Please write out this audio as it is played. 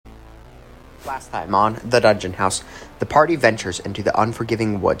Last time on The Dungeon House, the party ventures into the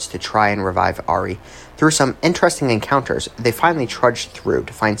unforgiving woods to try and revive Ari. Through some interesting encounters, they finally trudge through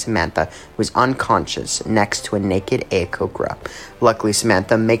to find Samantha, who is unconscious next to a naked Aarakocra. Luckily,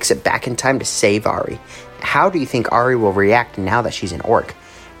 Samantha makes it back in time to save Ari. How do you think Ari will react now that she's an orc?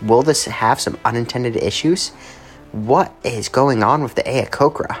 Will this have some unintended issues? What is going on with the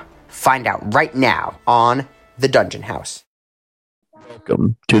Aarakocra? Find out right now on The Dungeon House.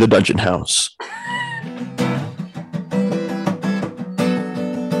 Welcome to the Dungeon House.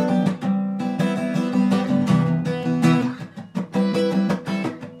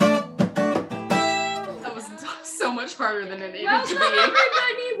 That was so much harder than it needed Welcome to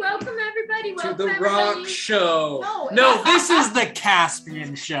be. everybody, To the Rock Show. No, this is the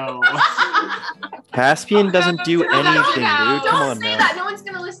Caspian Show. Caspian doesn't do anything, dude. Come on Don't say now. that. No one's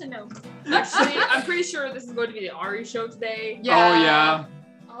gonna listen to. Actually, I'm pretty sure this is going to be the Ari show today. Oh, yeah.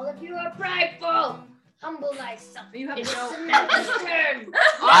 All of you are prideful. Humble thyself. You have It's no. Samantha's turn.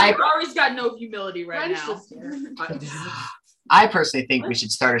 Ari's got no humility right now. I personally think we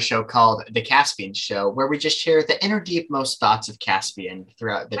should start a show called The Caspian Show, where we just share the inner deepmost thoughts of Caspian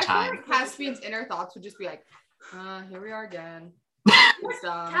throughout the I feel time. like Caspian's inner thoughts would just be like, here we are again.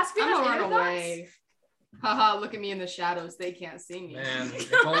 Caspian I'm has gonna inner run away. Haha, look at me in the shadows. They can't see me. Man,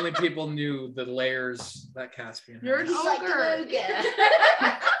 if only people knew the layers that Caspian has. You're an He's like ogre. an ogre.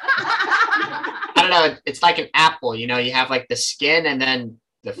 I don't know, it's like an apple, you know, you have like the skin and then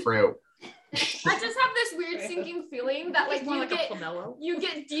the fruit. I just have this weird sinking feeling that like It's more you like a get pomelo. you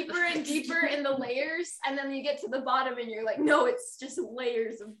get deeper and deeper in the layers, and then you get to the bottom, and you're like, no, it's just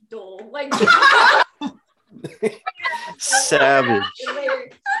layers of dull. Like Savage.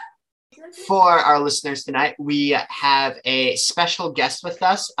 layers. For our listeners tonight, we have a special guest with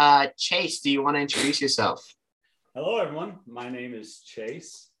us. Chase, do you want to introduce yourself? Hello, everyone. My name is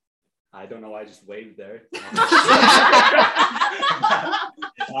Chase. I don't know why I just waved there.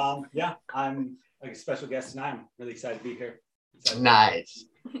 Yeah, I'm a special guest tonight. I'm really excited to be here. Nice.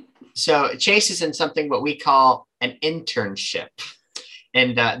 So Chase is in something what we call an internship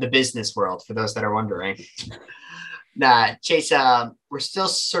in the business world, for those that are wondering. Chase, we're still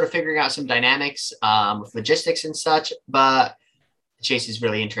sort of figuring out some dynamics with logistics and such, but Chase is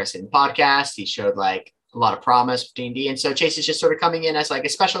really interested in podcasts. He showed like a lot of promise with D&D, and so Chase is just sort of coming in as like a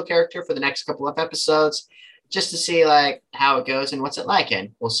special character for the next couple of episodes, just to see like how it goes and what's it like,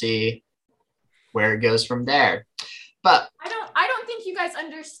 and we'll see where it goes from there. But I don't think you guys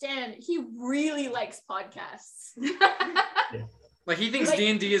understand. He really likes podcasts. Like he thinks Like-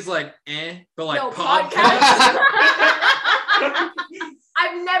 D&D is like but like No, podcast.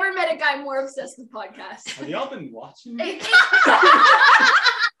 I've never met a guy more obsessed with podcasts. Have y'all been watching?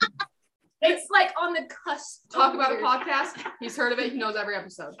 It's like on the cusp. Talk of about a weird. podcast. He's heard of it. He knows every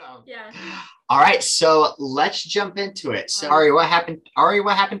episode. Yeah. all right, so let's jump into it. So Ari, what happened?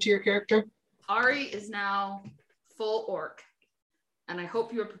 What happened to your character? Ari is now full orc. And I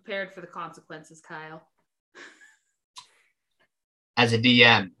hope you are prepared for the consequences, Kyle. As a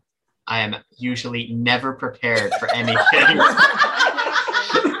DM, I am usually never prepared for anything.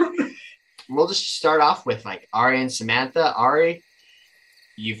 We'll just start off with like Ari and Samantha. Ari,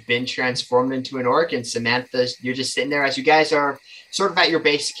 you've been transformed into an orc, and Samantha, you're just sitting there as you guys are sort of at your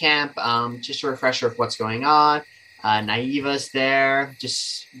base camp. Just a refresher of what's going on. Naiva's there,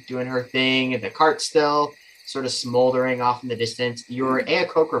 just doing her thing. The cart's still sort of smoldering off in the distance. Your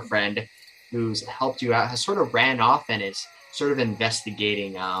Aarakocra friend, who's helped you out, has sort of ran off and is sort of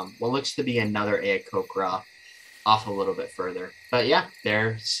investigating what looks to be another Aarakocra off a little bit further. But yeah,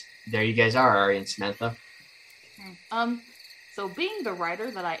 there you guys are, Ari and Samantha. So being the writer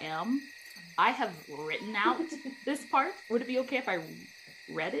that I am, I have written out this part. Would it be okay if I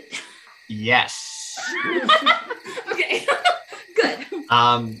read it? Yes. Okay, good.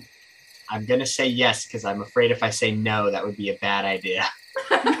 I'm gonna say yes because I'm afraid if I say no, that would be a bad idea.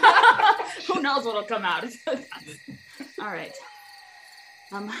 Who knows what'll come out? All right.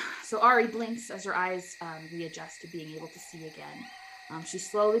 So Ari blinks as her eyes readjust to being able to see again. She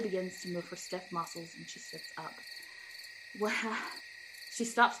slowly begins to move her stiff muscles and she sits up. Well, she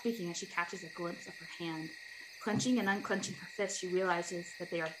stops speaking as she catches a glimpse of her hand. Clenching and unclenching her fists, she realizes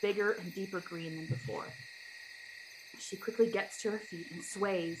that they are bigger and deeper green than before. She quickly gets to her feet and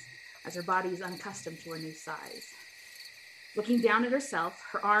sways as her body is unaccustomed to her new size. Looking down at herself,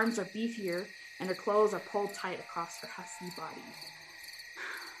 her arms are beefier and her clothes are pulled tight across her husky body.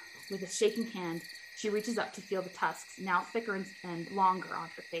 With a shaking hand, she reaches up to feel the tusks, now thicker and longer, on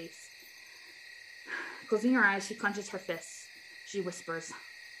her face. Closing her eyes, she clenches her fists. She whispers,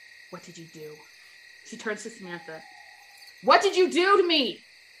 "What did you do?" She turns to Samantha. "What did you do to me?"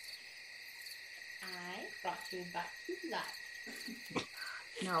 brought you back to life.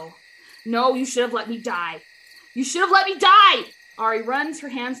 No. No, you should have let me die. You should have let me die! Ari runs her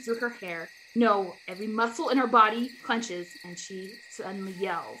hands through her hair. No, every muscle in her body clenches, and she suddenly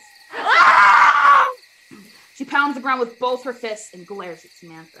yells. Ah! She pounds the ground with both her fists and glares at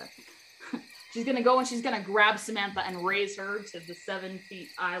Samantha. She's gonna go and she's gonna grab Samantha and raise her to the 7 feet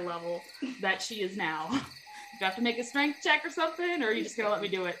eye level that she is now. Do you have to make a strength check or something, or are you just gonna let me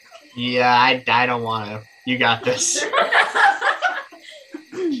do it? Yeah, I don't want to. You got this.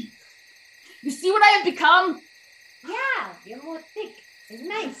 You see what I have become? Yeah, you're more thick. It's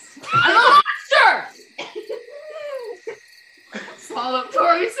nice. I'm a monster! Swallow,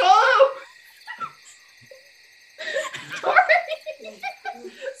 Tori, swallow! Tori!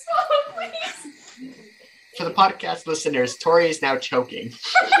 Swallow, please! For the podcast listeners, Tori is now choking.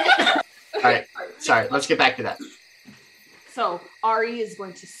 All right, sorry. Let's get back to that. So Ari is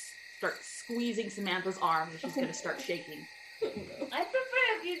going to start squeezing Samantha's arm, and she's going to start shaking. I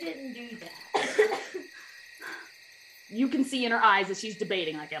prefer if you didn't do that. You can see in her eyes that she's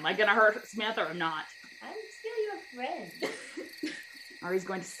debating, like, am I going to hurt Samantha or not? I'm still your friend. Ari's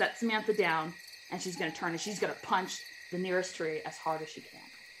going to set Samantha down, and she's going to turn and she's going to punch the nearest tree as hard as she can.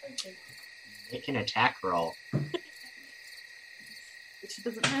 Okay. Make an attack roll. If she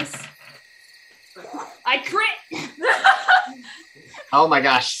doesn't miss, I crit! Oh my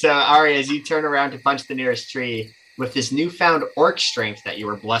gosh. So, Ari, as you turn around to punch the nearest tree, with this newfound orc strength that you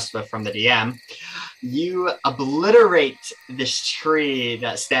were blessed with from the DM, you obliterate this tree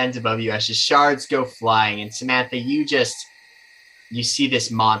that stands above you as the shards go flying. And Samantha, you see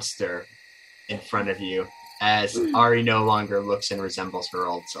this monster in front of you as Ari no longer looks and resembles her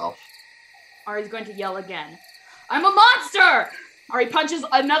old self. Ari's going to yell again. I'm a monster! Ari punches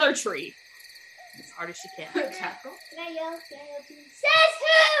another tree as hard as she can. Tackle. Can I yell? Can I yell too? Says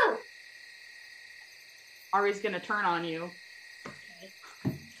who? Ari's going to turn on you.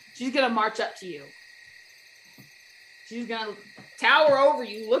 She's going to march up to you. She's going to tower over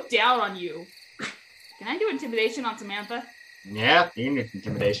you, look down on you. Can I do intimidation on Samantha? Yeah, you can do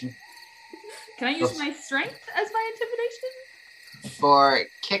intimidation. Can I use my strength as my intimidation? For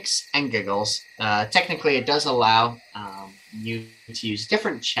kicks and giggles, technically it does allow you to use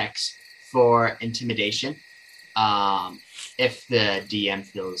different checks for intimidation. If the DM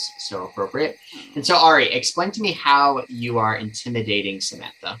feels so appropriate. And so, Ari, explain to me how you are intimidating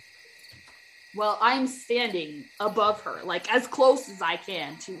Samantha. Well, I'm standing above her, like as close as I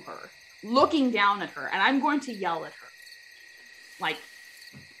can to her, looking down at her, and I'm going to yell at her. Like,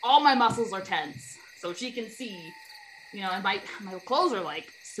 all my muscles are tense, so she can see, and my clothes are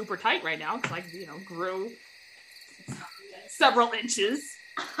like super tight right now, because I, grew several inches.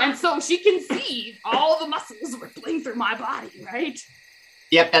 And so she can see all the muscles rippling through my body, right?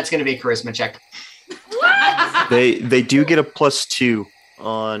 Yep, that's going to be a charisma check. What? They do get a +2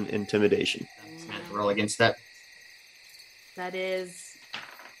 on intimidation. Samantha, roll against that. That is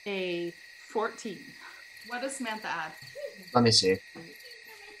a 14. What does Samantha add? Let me see.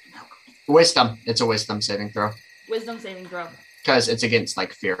 Wisdom. It's a wisdom saving throw. Wisdom saving throw. Because it's against,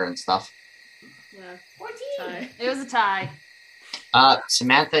 fear and stuff. Yeah. 14. Tie. It was a tie.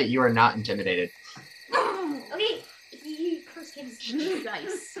 Samantha, you are not intimidated. Okay. He curse gives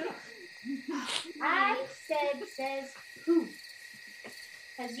dice. I says who?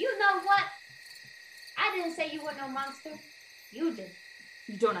 Because you know what? I didn't say you were no monster. You did.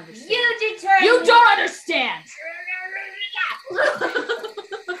 You don't understand. You determined. You don't understand!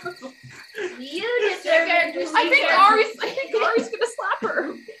 You determined. I think Ari's gonna slap her.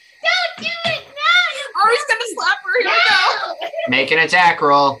 Don't do it now. Ari's gonna slap her. Here we go. Make an attack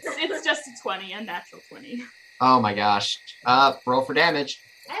roll. It's just a 20, a natural 20. Oh my gosh. Roll for damage.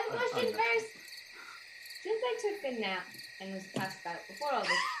 I have a question first. Since I took a nap and was passed out before all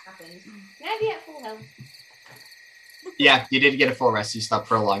this happened, can I be at full health? Yeah, you did get a full rest. You slept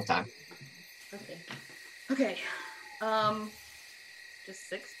for a long time. Okay. Okay. Just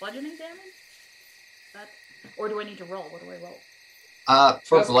 6 bludgeoning damage? Or do I need to roll? What do I roll?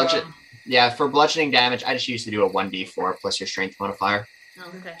 For bludgeoning damage, I just used to do a 1d4 plus your strength modifier. Oh,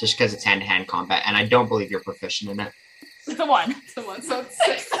 okay. Just because it's hand-to-hand combat, and I don't believe you're proficient in it. It's a 1. So it's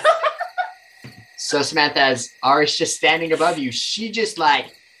 6. So Samantha, as Ari's just standing above you, she just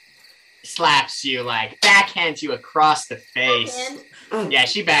slaps you, backhands you across the face. Backhand. Yeah,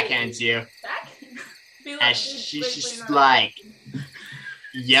 she backhands you. As she's just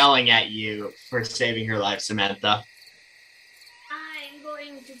yelling at you for saving her life, Samantha. I'm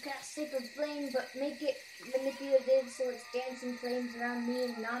going to cast Sacred Flame, but make it manipulative so it's dancing flames around me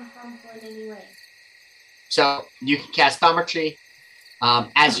and non-harmful in any way. So you can cast Thaumaturgy,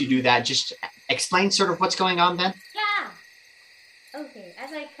 As you do that, just explain sort of what's going on then. Yeah. Okay.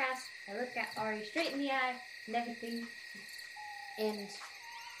 As I cast, I look at Ari straight in the eye and everything, and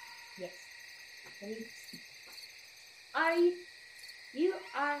yes. Ari, you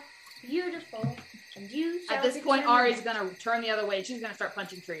are beautiful, and you shall At this point, determine- Ari's gonna turn the other way and she's gonna start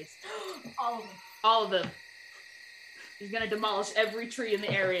punching trees. All of them. All of them. She's gonna demolish every tree in the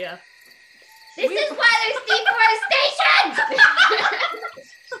area. This is why there's deforestation!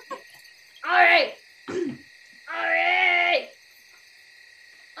 Alright. Alright.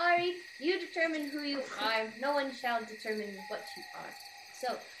 Ari, you determine who you are. No one shall determine what you are. So,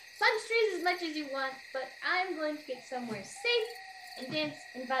 punch trees as much as you want, but I'm going to get somewhere safe and dance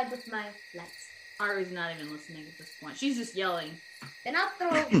and vibe with my lights. Ari's not even listening at this point. She's just yelling. Then I'll throw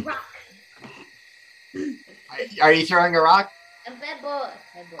a rock. Are you throwing a rock? A pebble.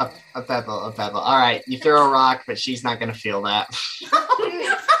 A pebble. All right, you throw a rock, but she's not going to feel that.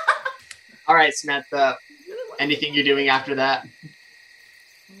 All right, Samantha, anything you're doing after that?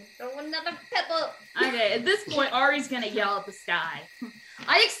 Throw another pebble. Okay, at this point, Ari's gonna yell at the sky.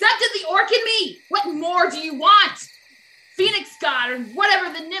 I accepted the orc in me! What more do you want? Phoenix god, or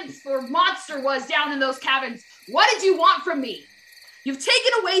whatever the nymph or monster was down in those caverns, what did you want from me? You've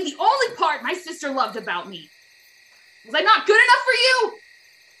taken away the only part my sister loved about me. Was I not good enough for you?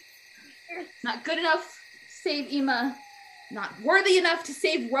 Not good enough to save Ima. Not worthy enough to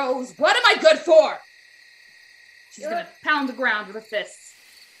save Rose. What am I good for? She's gonna pound the ground with her fists.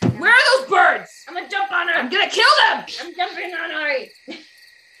 Where are those birds? I'm gonna jump on her. I'm gonna kill them! I'm jumping on Ari. All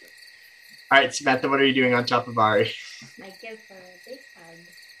right, Samantha, what are you doing on top of Ari? I give her a big hug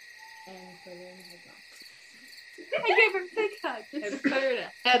and put her in her box. I gave her a big hug and put her in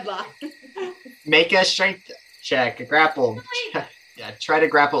a headlock. Make a strength check, a grapple. Yeah, try to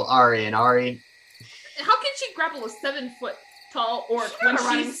grapple Ari, and Ari. How can she grapple a 7-foot tall orc when had a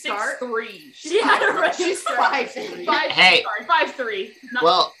running she's start. 6'3"? She had a running She's start. 5'3". Hey. 5'3". Not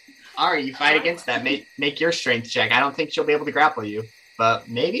Well, Ari, you fight against that. Make your strength check. I don't think she'll be able to grapple you, but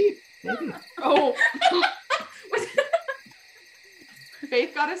maybe. Oh.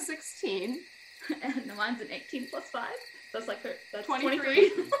 Faith got a 16. and mine's an 18 plus 5. That's like that's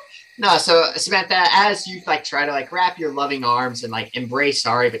 23. No, so Samantha, as you try to wrap your loving arms and embrace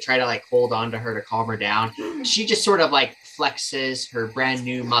Ari, but try to hold on to her to calm her down, she just sort of flexes her brand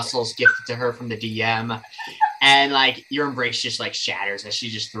new muscles gifted to her from the DM, and your embrace just shatters as she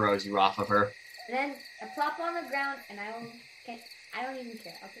just throws you off of her. Then I plop on the ground and I don't even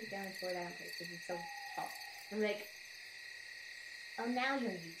care. I'll take damage for it. I don't care because it's so tall. I'm like, oh, now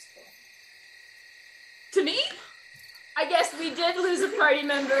you're useful. To me? I guess we did lose a party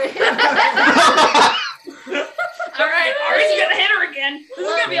member. All right, Ari's gonna hit her again. This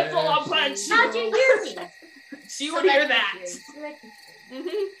is gonna be a full-on punch. How'd you use me? She would hear that.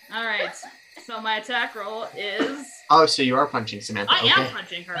 Mm-hmm. All right. So my attack roll is. Oh, so you are punching Samantha. I am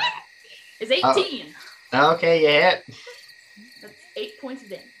punching her. Is 18. Okay, you hit. That's 8 points of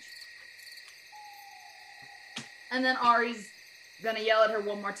damage. And then Ari's gonna yell at her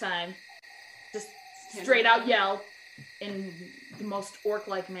one more time. Just straight out yell in the most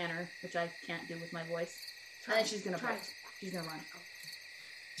orc-like manner, which I can't do with my voice. And then she's gonna run. She's gonna run.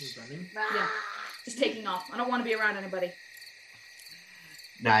 He's running. Yeah. Just taking off. I don't want to be around anybody.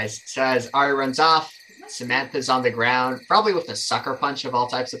 Nice. So as Ari runs off, Samantha's on the ground, probably with a sucker punch of all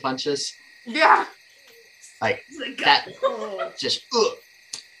types of punches. Yeah. Like that. Just.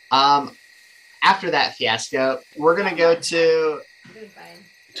 After that fiasco, we're gonna go to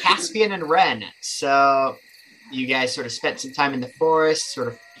Caspian and Ren. So you guys sort of spent some time in the forest, sort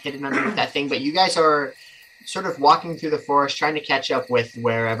of hidden underneath that thing, but you guys are sort of walking through the forest, trying to catch up with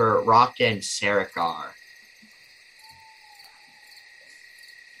wherever Rock and Sarek are.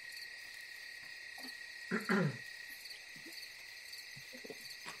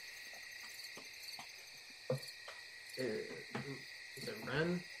 Is it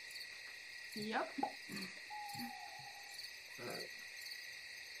Ren? Yep.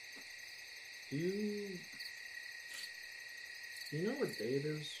 Do you know what day it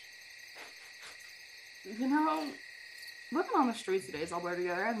is? You know, living on the streets today is all blurred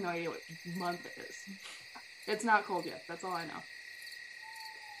together. I have no idea what month it is. It's not cold yet. That's all I know.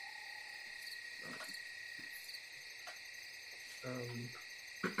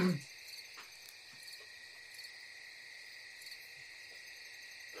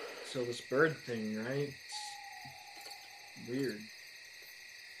 So this bird thing, right? It's weird.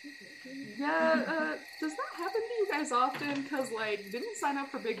 Yeah, does that happen to you guys often? Because, didn't sign up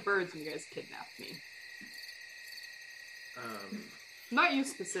for big birds when you guys kidnapped me. Not you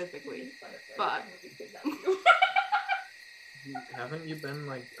specifically, but... Haven't you been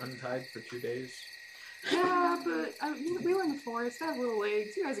like untied for 2 days? Yeah, but we were in the forest. I have little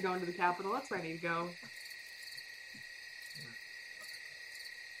legs. You guys are going to the capital. That's where I need to go.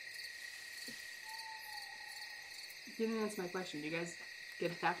 You didn't answer my question. Do you guys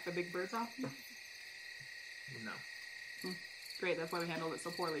get attacked by big birds often? No. Great, that's why we handled it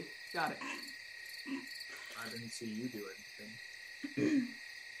so poorly. Got it. I didn't see you do anything.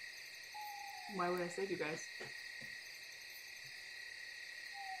 Why would I save you guys?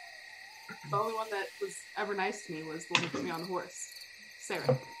 The only one that was ever nice to me was the one who put me on the horse.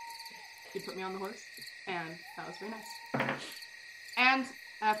 Sarah. He put me on the horse, and that was very nice. And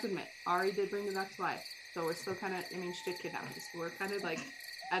I have to admit, Ari did bring me back to life. So we're still kind of, she did kidnap me. So we're kind of like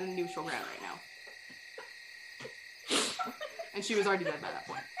at a neutral ground right now. And she was already dead by that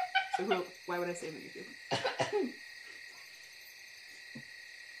point. So why would I save you two?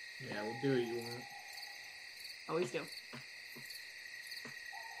 Yeah, we'll do what you want. Always do.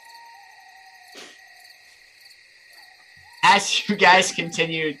 As you guys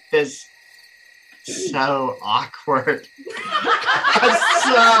continue this so awkward.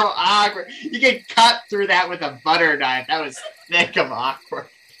 So awkward. You can cut through that with a butter knife. That was thick of awkward.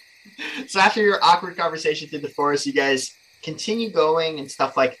 So after your awkward conversation through the forest, you guys continue going and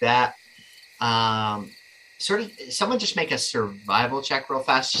stuff like that. Someone just make a survival check real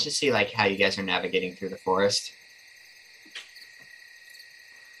fast just to see like how you guys are navigating through the forest.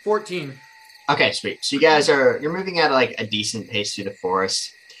 14. Okay, sweet. So you guys you're moving at like a decent pace through the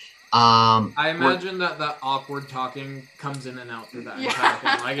forest. I imagine that awkward talking comes in and out through that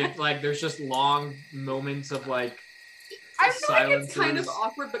entire thing. Like there's just long moments of like I feel like it's kind of silences.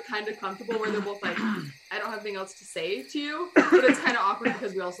 awkward but kind of comfortable where they're both like, I don't have anything else to say to you, but it's kind of awkward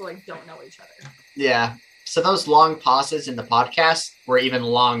because we also like don't know each other. Yeah. So those long pauses in the podcast were even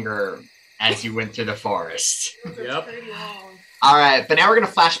longer as you went through the forest. Yep. Pretty long. All right, but now we're going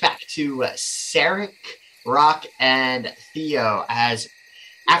to flash back to Sarek, Rock, and Theo as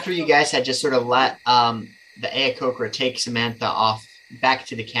after you guys had just sort of let the Aokokra take Samantha off back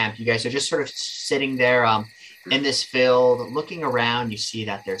to the camp. You guys are just sort of sitting there in this field, looking around. You see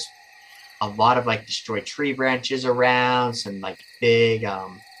that there's a lot of like destroyed tree branches around, some like big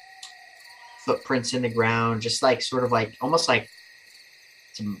footprints in the ground, just like sort of like almost like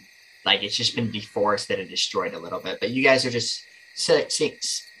some like it's just been deforested and destroyed a little bit. But you guys are just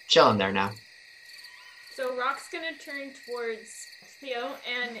chilling there now. So Rock's gonna turn towards Theo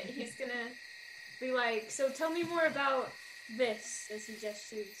and he's gonna be like, so tell me more about this, as he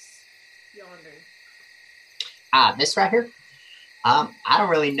gestures yonder. This right here? I don't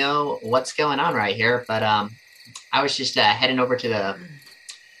really know what's going on right here, but I was just heading over to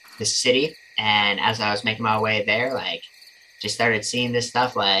the city, and as I was making my way there, like, just started seeing this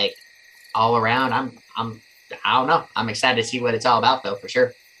stuff like all around. I don't know. I'm excited to see what it's all about, though, for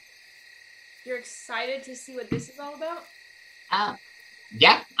sure. You're excited to see what this is all about?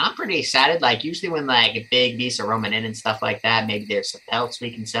 Yeah, I'm pretty excited. Like, usually when like big beasts are roaming in and stuff like that, maybe there's some pelts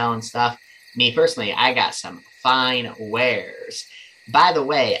we can sell and stuff. Me personally, I got some fine wares. By the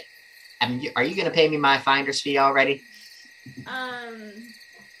way, are you gonna pay me my finder's fee already?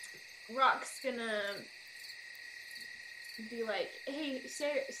 Rock's gonna be like, hey,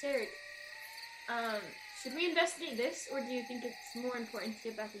 Sarek, should we investigate this, or do you think it's more important to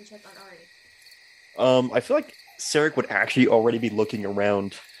get back and check on Ari? I feel like Sarek would actually already be looking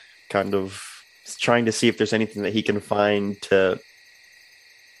around, kind of trying to see if there's anything that he can find to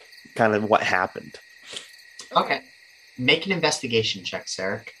kind of what happened. Okay. Make an investigation check,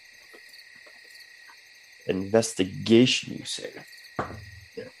 Sarek. Investigation, you say?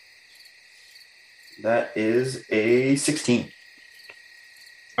 Yeah. That is a 16.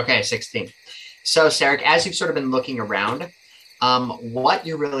 Okay, 16. So, Sarek, as you've sort of been looking around, what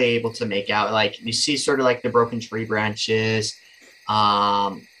you're really able to make out, like you see sort of like the broken tree branches,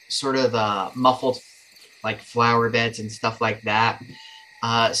 sort of muffled like flower beds and stuff like that.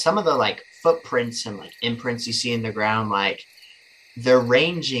 Some of the like footprints and like imprints you see in the ground, like they're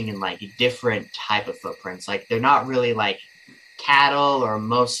ranging in like different type of footprints. Like they're not really like cattle or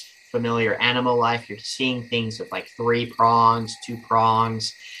most familiar animal life. You're seeing things with like 3 prongs, 2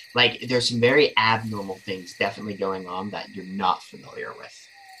 prongs. Like there's some very abnormal things definitely going on that you're not familiar with.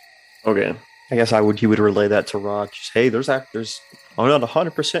 Okay. I guess he would relay that to Rock. Just, hey, there's I'm not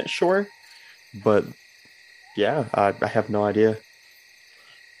 100% sure, but yeah, I have no idea.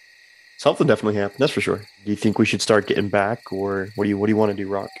 Something definitely happened, that's for sure. Do you think we should start getting back, or what do you want to do,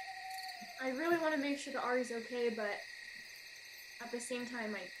 Rock? I really want to make sure that Ari's okay, but at the same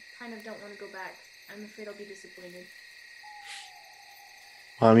time, I kind of don't want to go back. I'm afraid I'll be disappointed.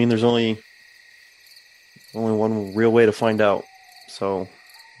 I mean, there's only Only one real way to find out. So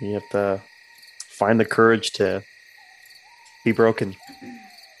you have to find the courage to be broken.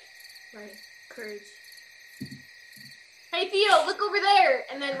 Right. Courage. Hey Theo, look over there!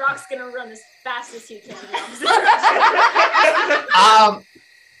 And then Rock's gonna run as fast as he can.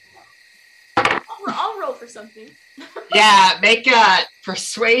 I'll roll for something. Yeah, make a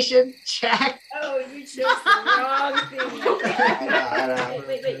persuasion check. Oh, you chose the wrong thing.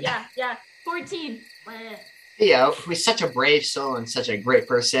 Wait. Yeah. 14. Theo, who's such a brave soul and such a great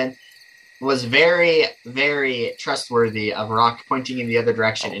person, was very, very trustworthy of Rock pointing in the other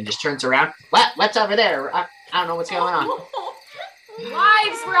direction and just turns around. What's over there? I don't know what's going on.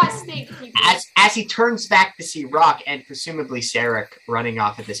 Lives were at stake, people. As he turns back to see Rock and presumably Sarek running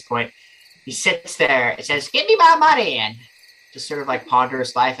off at this point, he sits there and says, "Give me my money," and just sort of like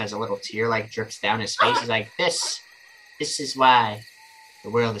ponders life as a little tear like drips down his face. He's like, this is why the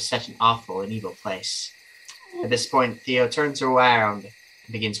world is such an awful and evil place. At this point, Theo turns around and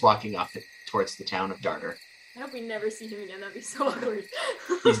begins walking off towards the town of Darter. I hope we never see him again. That'd be so awkward.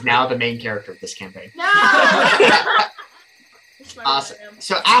 He's now the main character of this campaign. No! Awesome.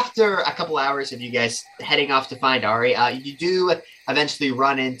 So after a couple hours of you guys heading off to find Ari, you do eventually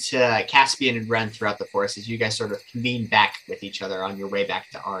run into Caspian and Ren throughout the forest as you guys sort of convene back with each other on your way back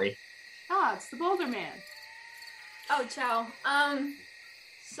to Ari. Ah, it's the Boulder Man. Oh, ciao.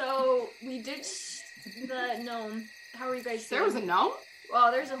 So we ditched the gnome. How are you guys doing? There was a gnome?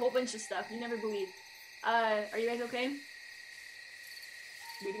 Well, there's a whole bunch of stuff. You never believe. Are you guys okay?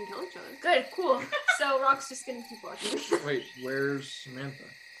 We didn't kill each other. Good, cool. So Rock's just gonna keep walking. Wait, where's Samantha?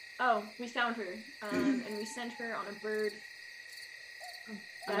 Oh, we found her. And we sent her on a bird.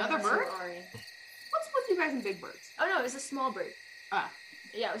 Another back bird? to Ari. What's with you guys and big birds? Oh no, it was a small bird. Ah.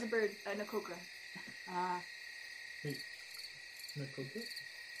 Yeah, it was a bird, a Nakokra. Ah. Nakoko?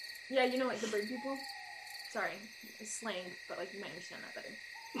 Yeah, you know like the bird people? Sorry, it's slang, but like you might understand that better.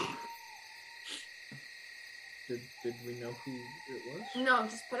 Did we know who it was? No,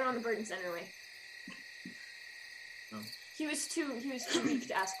 just put it on the bird and send her away. Oh. He was too weak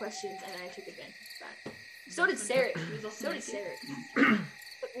to ask questions, and I took advantage of that. So did Sarek.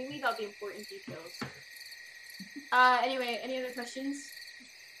 But we leave out the important details. Anyway, any other questions?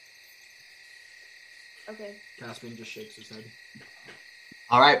 Okay. Caspian just shakes his head.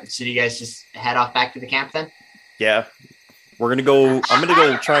 All right, so do you guys just head off back to the camp then? Yeah. I'm gonna go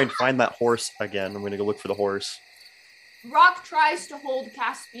try and find that horse again. I'm gonna go look for the horse. Rock tries to hold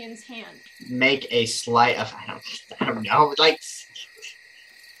Caspian's hand. Make a sleight of I don't know, like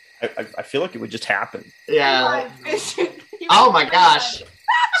I feel like it would just happen. yeah. Oh my gosh.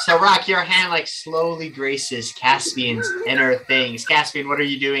 So Rock, your hand like slowly graces Caspian's inner things. Caspian, what are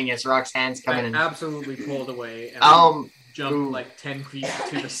you doing as Rock's hands come in? I absolutely pulled away and jumped like 10 feet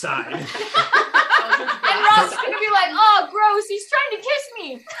to the side. And Rock's gonna be like, "Oh, gross! He's trying to kiss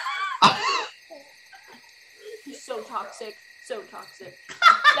me." He's so toxic,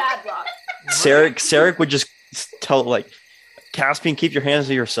 Bad Rock. Sarek would just tell like, Caspian, keep your hands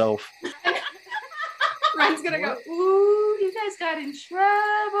to yourself. Ren's gonna go, "Ooh, you guys got in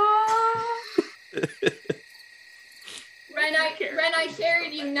trouble." Ren, I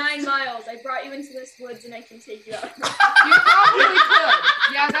carried you 9 miles. I brought you into this woods, and I can take you out. You probably could.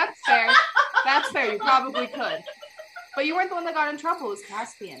 Yeah, that's fair. That's fair. You probably could. But you weren't the one that got in trouble. It was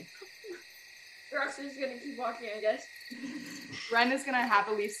Caspian. Rock's just gonna keep walking, I guess. Ren is gonna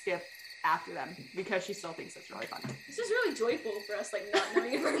happily skip after them because she still thinks it's really fun. This is really joyful for us, like not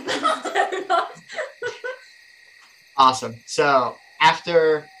knowing if everybody's dead or not. Awesome. So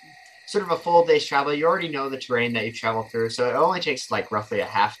after sort of a full day's travel, you already know the terrain that you travel through, so it only takes like roughly a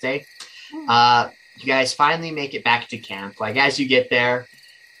half day. You guys finally make it back to camp. Like as you get there,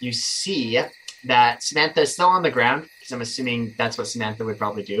 you see that Samantha is still on the ground, because I'm assuming that's what Samantha would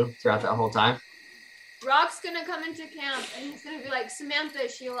probably do throughout that whole time. Rock's gonna come into camp and he's gonna be like, "Samantha,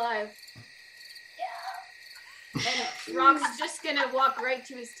 is she alive?" Yeah. And Rock's just gonna walk right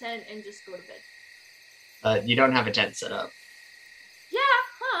to his tent and just go to bed. You don't have a tent set up. Yeah,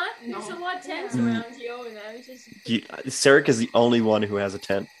 huh? There's a lot of tents around you, and I was just. Sarek is the only one who has a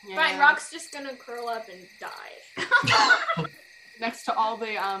tent. Yeah. Fine, Rock's just gonna curl up and die. Next to all the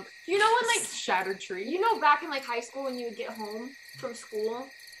you know when like shattered tree. You know back in like high school when you would get home from school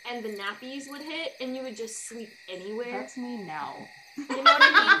and the nappies would hit and you would just sleep anywhere. That's me now. You know what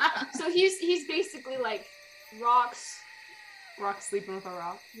I mean? So he's basically like rocks sleeping with a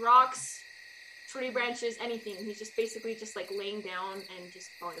rock. Rocks, tree branches, anything. He's just basically just like laying down and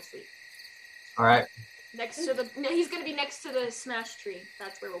just falling asleep. All right. Next to he's gonna be next to the smash tree.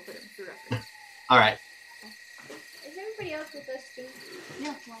 That's where we'll put him for reference. All right. Is everybody else with us too?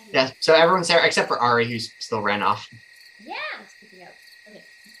 Yeah. Yeah, so everyone's there except for Ari, who's still ran off. Yeah, I'm speaking up. Okay.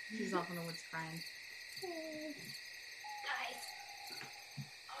 She's off in the woods crying. Guys,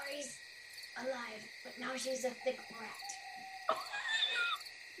 Ari's alive, but now she's a thick brat.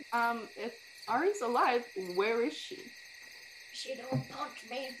 If Ari's alive, where is she? She don't punch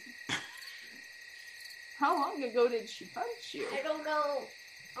me. How long ago did she punch you? I don't know,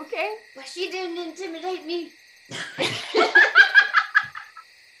 Okay. but she didn't intimidate me.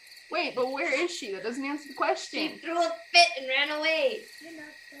 Wait, but where is she? That doesn't answer the She question. threw a fit and ran away.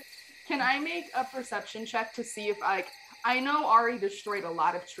 Can I make a perception check to see if I know Ari destroyed a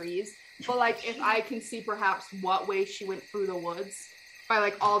lot of trees, but like if I can see perhaps what way she went through the woods by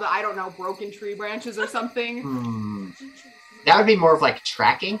like all the, I don't know, broken tree branches or something. That would be more of like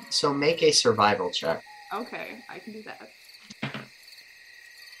tracking, so make a survival check. Okay, I can do that.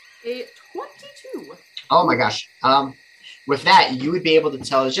 A 22. Oh my gosh. With that, you would be able to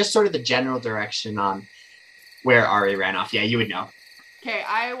tell just sort of the general direction on where Ari ran off. Yeah, you would know. Okay,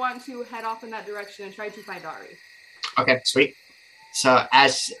 I want to head off in that direction and try to find Ari. Okay, sweet. So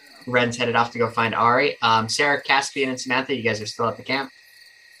as Ren's headed off to go find Ari, Sarah, Caspian, and Samantha, you guys are still at the camp.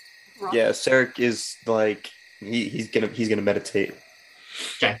 Yeah, Sarek is like he's gonna meditate.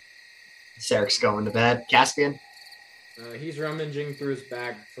 Okay. Sarek's going to bed. Caspian He's rummaging through his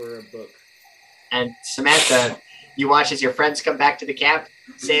bag for a book. and Samantha, you watch as your friends come back to the camp,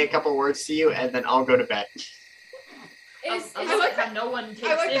 say a couple words to you, and then I'll go to bed. I like how no one takes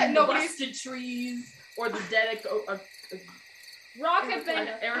like that in the nobody's- busted trees or the dead. Rock had been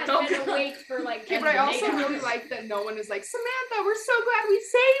awake for like Okay, but I also really like that no one is like, Samantha, we're so glad we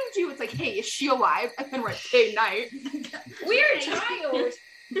saved you. It's like, hey, is she alive? And then we're like, hey, night. We're a child.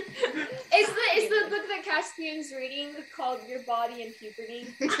 Is the book that Caspian's reading called Your Body in Puberty?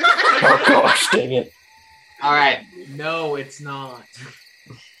 Oh gosh, dang it. All right. No, it's not.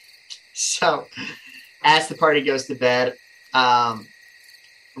 So as the party goes to bed,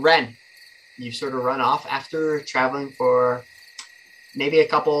 Ren, you sort of run off after traveling for maybe a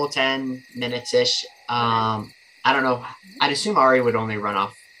couple 10 minutes-ish. I don't know. I'd assume Ari would only run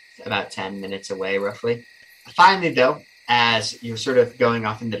off about 10 minutes away, roughly. Finally, though, as you're sort of going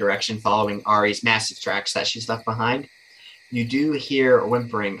off in the direction following Ari's massive tracks that she's left behind, you do hear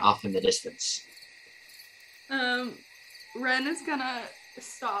whimpering off in the distance. Ren is gonna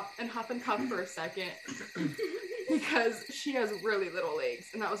stop and huff and puff for a second because she has really little legs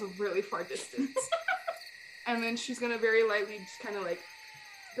and that was a really far distance. And then she's gonna very lightly just kind of like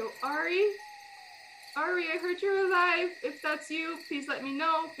go, Ari, I heard you're alive. If that's you, please let me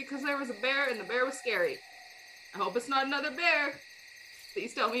know because there was a bear and the bear was scary. I hope it's not another bear.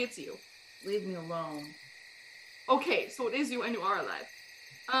 Please tell me it's you. Leave me alone. Okay, so it is you and you are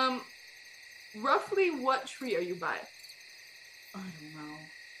alive. Roughly what tree are you by? I don't know.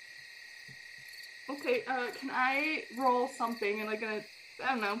 Okay, can I roll something and like I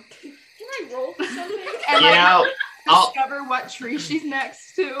don't know. Can I roll for something? And You know, discover what tree she's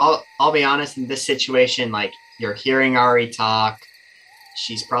next to. I'll be honest, in this situation, like, you're hearing Ari talk.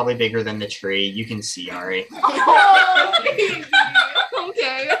 She's probably bigger than the tree. You can see Ari. Oh, baby.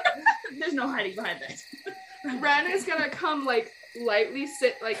 Okay. There's no hiding behind that. Ren is gonna come like lightly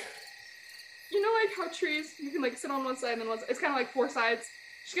sit like, you know, like how trees you can like sit on one side and then one side. It's kind of like four sides.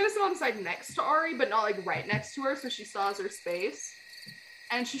 She's gonna sit on the side next to Ari, but not like right next to her, so she still has her space.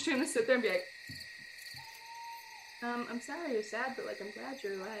 And she's gonna sit there and be like, I'm sorry you're sad, but like I'm glad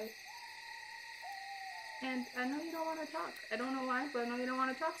you're alive. And I know you don't want to talk. I don't know why, but I know you don't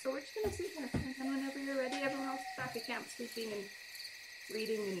want to talk, so we're just gonna sit here. And then whenever you're ready, everyone else is back at camp sleeping and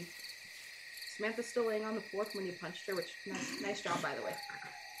reading, and Samantha's still laying on the floor from when you punched her, which nice job, by the way.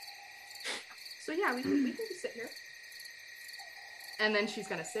 So yeah, we can just sit here. And then she's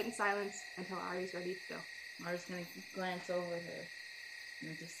gonna sit in silence until Ari's ready to go. Ari's gonna glance over her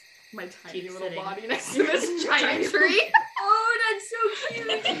and just My tiny keep little sitting. body next to this giant tree. Oh, that's so cute.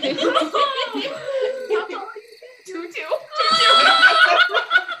 Tutu.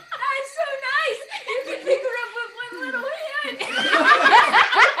 That's so nice. You can pick her up with one little hand.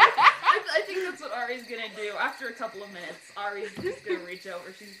 I think that's what Ari's gonna do. After a couple of minutes, Ari's just gonna reach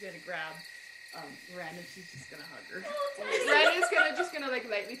over. She's gonna grab Ren and she's just gonna hug her. Ren is gonna like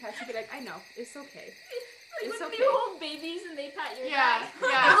lightly pat you, be like, I know, it's okay. Like It's when okay. you hold babies and they pat your Yeah, back.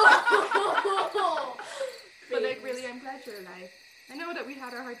 yeah. Oh. But like, really, I'm glad you're alive. I know that we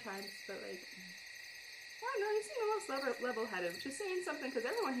had our hard times, but like, I don't know, you seem the most level-headed. Just saying something because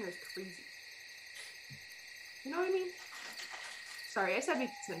everyone here is crazy. You know what I mean? Sorry, I said we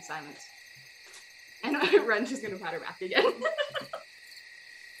could sit in silence. And Ren's just gonna pat her back again.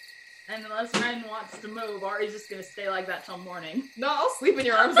 And unless Ren wants to move, Ari's just gonna stay like that till morning. No, I'll sleep in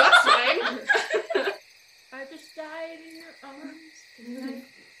your arms. That's fine. I just died in your arms.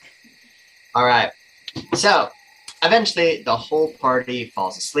 All right. So eventually, the whole party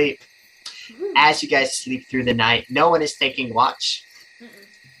falls asleep. As you guys sleep through the night, no one is taking watch.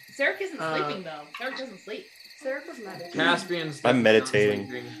 Sarah isn't sleeping though. Sarah doesn't sleep. Sarah was meditating. Caspian's I'm meditating.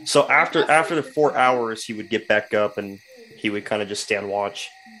 sleeping. So after the 4 hours, he would get back up and he would kind of just stand watch.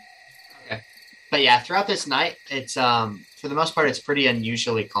 Okay. But yeah, throughout this night, it's for the most part, it's pretty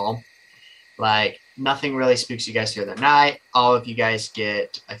unusually calm. Like nothing really spooks you guys through the night. All of you guys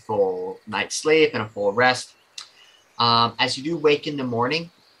get a full night's sleep and a full rest. As you do wake in the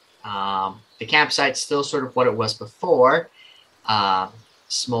morning, the campsite's still sort of what it was before.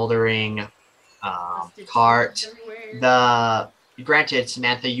 Smoldering cart. Granted,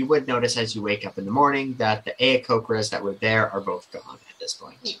 Samantha, you would notice as you wake up in the morning that the Aokokras that were there are both gone at this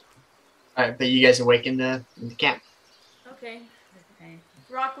point. All right, but you guys awake in the camp. Okay.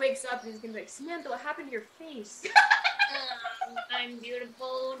 Rock wakes up and he's gonna be like, Samantha, what happened to your face? I'm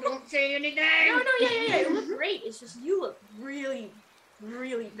beautiful. Don't say anything. No, yeah. You look great. It's just you look really,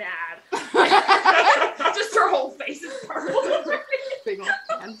 really bad. Just her whole face is purple. Big old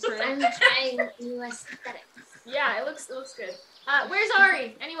answer. I'm trying new aesthetics. Yeah, it looks good. Where's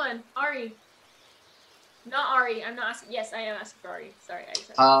Ari? Anyone? Ari. Not Ari. I'm not asking. Yes, I am asking for Ari. Sorry, I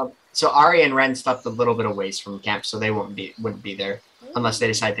said. So Ari and Ren stepped a little bit away from camp, so they wouldn't be there unless they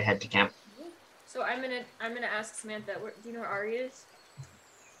decide to head to camp. So I'm gonna ask Samantha. Do you know where Ari is?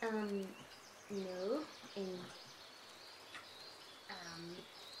 No. And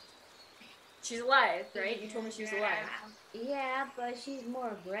she's alive, right? You told me she was alive. Yeah, but she's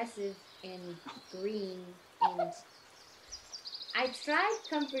more aggressive and green, and I tried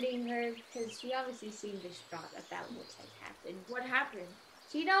comforting her because she obviously seemed distraught about what had happened. What happened?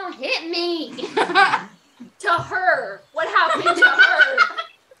 She don't hit me. To her. What happened to her?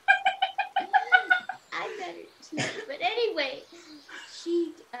 I got her too. But anyway,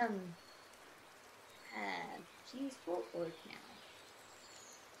 she's full orc now.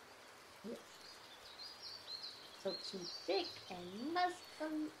 Yes. So she's thick and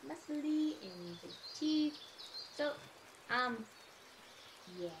muscly and big teeth. So,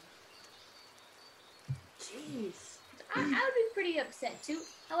 yeah. Jeez. I would be pretty upset too.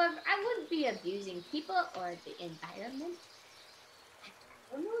 However, I wouldn't be abusing people or the environment.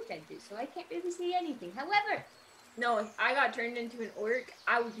 I don't know what I'd do, so I can't really see anything. However, No, if I got turned into an orc,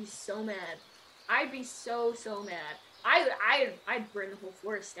 I would be so mad. I'd be so mad. I'd burn the whole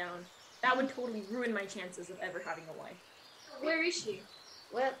forest down. That would totally ruin my chances of ever having a wife. Where is she?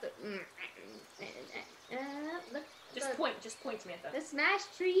 well, look. Just point, Samantha. The smash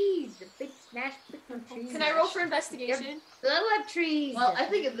trees, the big smash trees. Can I roll for investigation? Blow up trees. Well, I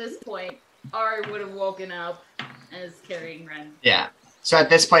think at this point, Ari would have woken up and is carrying Ren. Yeah. So at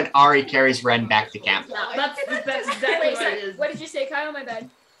this point, Ari carries Ren back to camp. Yeah, that's exactly Wait, what sorry. it is. What did you say, Kyle? My bad.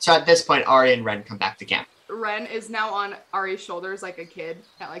 So at this point, Ari and Ren come back to camp. Ren is now on Ari's shoulders like a kid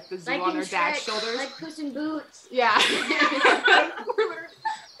at like the zoo like on in her dad's Shrek, shoulders. like Puss in Boots. Yeah.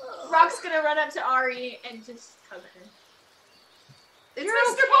 Rock's gonna run up to Ari and just hug her. It's You're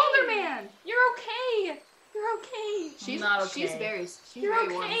Mr. okay. Boulder Man. You're okay. You're okay. She's not okay. She's You're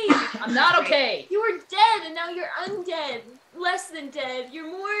very warm. okay. I'm not okay. You were dead and now you're undead. Less than dead. You're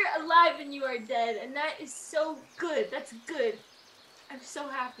more alive than you are dead, and that is so good. That's good. I'm so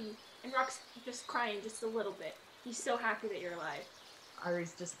happy. And Rock's just crying just a little bit. He's so happy that you're alive.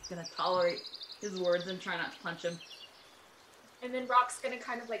 Ari's just gonna tolerate his words and try not to punch him. And then Rock's gonna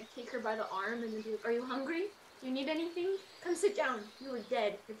kind of like take her by the arm and then be like, "Are you hungry? Do you need anything? Come sit down. You were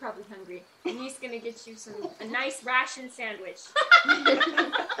dead. You're probably hungry." And he's gonna get you a nice ration sandwich.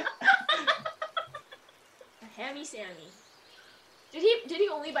 A hammy Sammy. Did he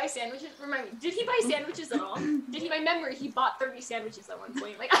only buy sandwiches? Remind me, did he buy sandwiches at all? Did he? My memory, he bought 30 sandwiches at one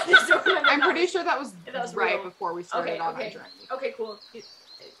point. Like I just don't remember. I'm pretty sure that was right real. before we started on okay. our journey. Okay, cool.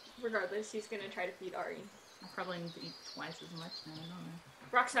 Regardless, he's gonna try to feed Ari. I probably need to eat twice as much. I don't know.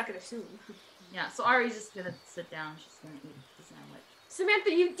 Rock's not gonna assume. Yeah, so Ari's just gonna sit down. She's gonna eat the sandwich.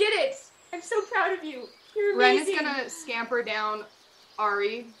 Samantha, you did it! I'm so proud of you. You're Ren amazing. is gonna scamper down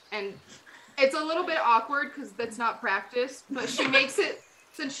Ari, and it's a little bit awkward because that's not practice, but she makes it,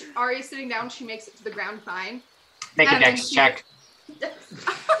 since Ari's sitting down, she makes it to the ground fine. Make a And then dex she- check.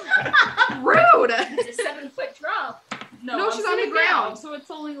 Rude! It's a 7-foot drop. No, I'm she's on the sitting ground. down, so it's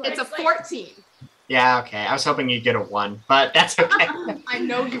only like It's a It's like- 14. Yeah, okay. I was hoping you'd get a 1, but that's okay. I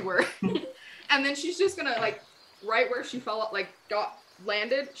know you were. And then she's just gonna, like, right where she fell, like,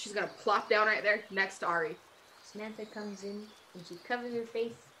 landed, she's gonna plop down right there next to Ari. Samantha comes in and she covers her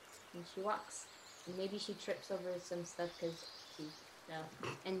face And she walks. And maybe she trips over some stuff because she,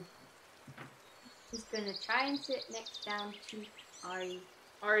 and she's gonna try and sit next down to Ari.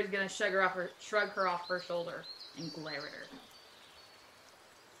 Ari's gonna shrug her off her shoulder and glare at her.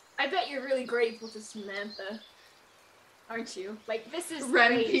 I bet you're really grateful to Samantha, aren't you? Like, this is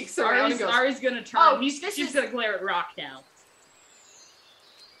Ren great. peeks around and goes, Ari's gonna try. Oh, She's gonna glare at Rock now.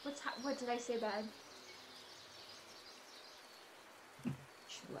 What did I say bad?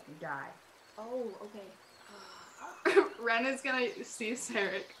 Should let me die. Oh, okay. Ren is gonna see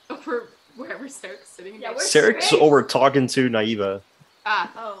Sarek over wherever Sarek's sitting. Yeah, where's Sarek's Sarek? over talking to Naiva.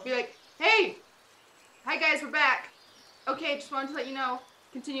 Oh. Be like, hey, hi guys, we're back. Okay, just wanted to let you know.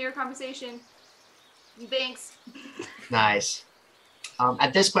 Continue your conversation. Thanks. Nice.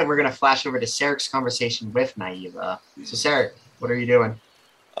 At this point, we're going to flash over to Sarek's conversation with Naiva. So, Sarek, what are you doing?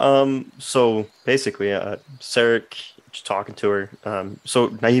 So basically, Sarek just talking to her. So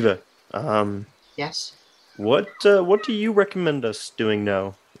Naiva, Yes? what do you recommend us doing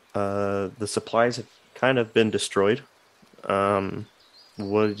now? The supplies have kind of been destroyed.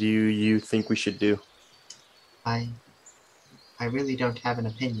 What do you think we should do? I really don't have an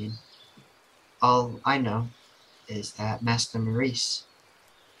opinion. All I know is that Master Maurice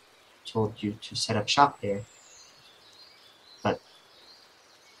told you to set up shop here. But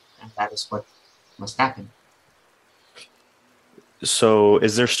that is what must happen. So,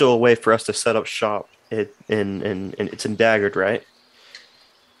 is there still a way for us to set up shop? It's in Daggard, right?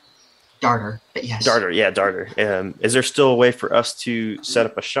 Darter, but yes. Darter, yeah, Darter. Is there still a way for us to set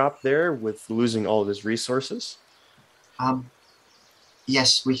up a shop there with losing all of his resources?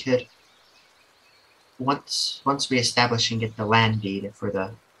 Yes, we could. Once we establish and get the land deed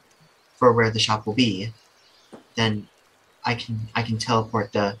for where the shop will be, then I can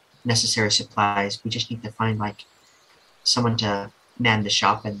teleport the necessary supplies. We just need to find like someone to man the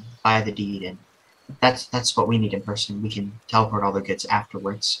shop and buy the deed, and that's what we need in person. We can teleport all the goods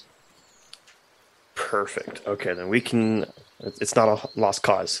afterwards. Perfect. Okay, then we can. It's not a lost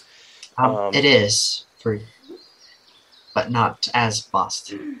cause. It is free, but not as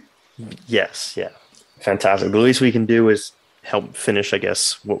lost. Yes, yeah. Fantastic. The least we can do is help finish, I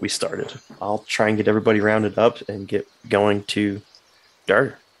guess, what we started. I'll try and get everybody rounded up and get going to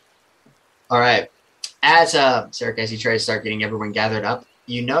Darter. All right. As Sarek, as you try to start getting everyone gathered up,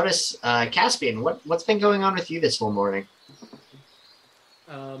 you notice Caspian. What's been going on with you this whole morning?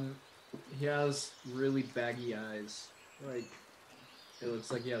 He has really baggy eyes. Like, it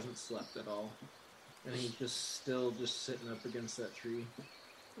looks like he hasn't slept at all. And he's still sitting up against that tree.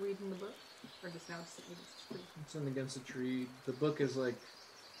 Reading the book? Or just now sitting against the tree? Sitting against the tree. The book is like,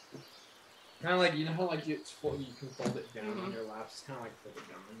 kind of like, you know how like you can fold it down on your lap? It's kind of like fold it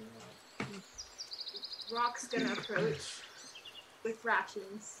down on your lap. Rock's gonna approach with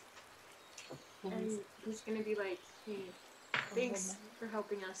rations. And he's gonna be like, hey, thanks for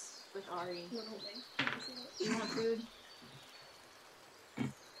helping us with Ari. You want food?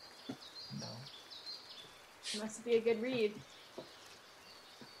 No. Must be a good read.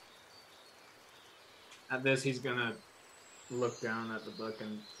 At this, he's gonna look down at the book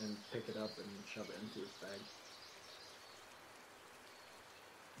and pick it up and shove it into his bag.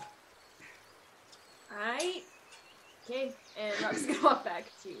 Alright. Okay, and Rock's gonna walk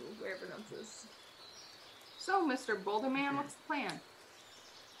back to wherever Nums is. So, Mr. Boulder Man, what's the plan?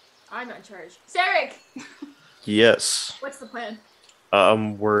 I'm not in charge. Sarek! Yes. What's the plan?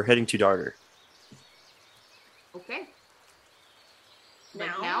 We're heading to Darter. Okay.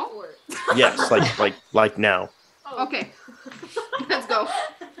 Now? Or... Yes, like now. Oh. Okay. Let's go.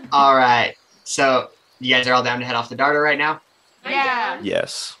 All right. So you guys are all down to head off to Darter right now? Yeah.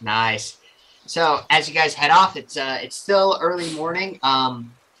 Yes. Nice. So as you guys head off, it's still early morning.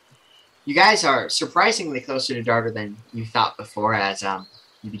 You guys are surprisingly closer to Darter than you thought before as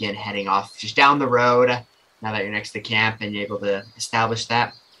you begin heading off just down the road now that you're next to camp and you're able to establish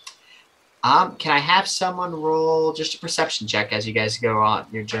that. Can I have someone roll just a perception check as you guys go on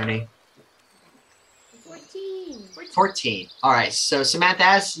your journey? 14. All right. So Samantha,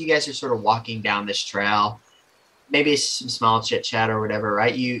 as you guys are sort of walking down this trail, maybe some small chit chat or whatever,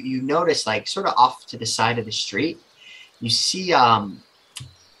 right? You notice like sort of off to the side of the street, you see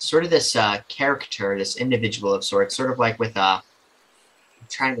sort of this character, this individual of sorts, sort of like with a, I'm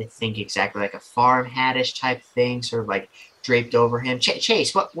trying to think exactly, like a farm hat-ish type thing, sort of like draped over him.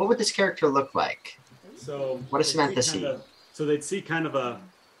 Chase, what would this character look like? So what does Samantha see? So they'd see kind of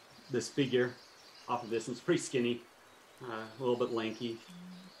this figure off a distance, pretty skinny, a little bit lanky.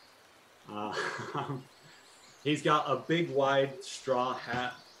 He's got a big, wide straw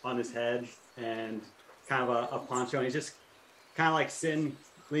hat on his head and kind of a poncho. And he's just kind of like sitting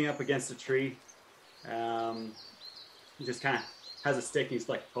leaning up against a tree. He just kind of has a stick. He's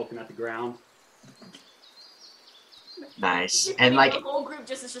like poking at the ground. Nice. And like the whole group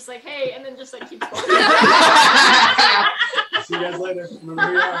is just like, hey, and then just like keeps walking. See you guys later. Remember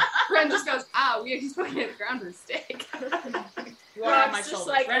who you are. Ren just goes, he's poking at the ground with a stick. You are on my Rob's just shoulders.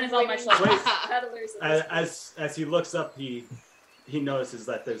 like Ren is on my avoiding shoulders. peddlers at this As he looks up, he notices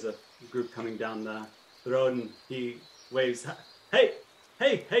that there's a group coming down the road, and he waves, hey,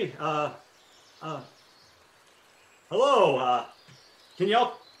 hello, can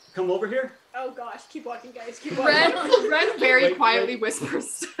y'all come over here? Oh gosh, keep walking, guys. Keep walking. Ren very Wait, quietly wait.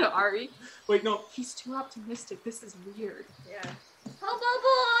 whispers to Ari, Wait, no. he's too optimistic. This is weird. Yeah. Hobo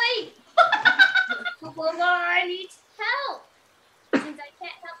boy! Hobo boy needs help. Since I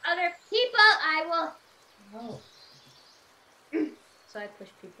can't help other people, I will help. So I push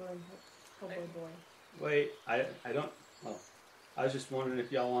people in Hobo boy. Wait, I don't. Oh, I was just wondering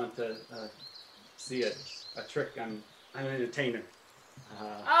if y'all want to see a trick. I'm an entertainer.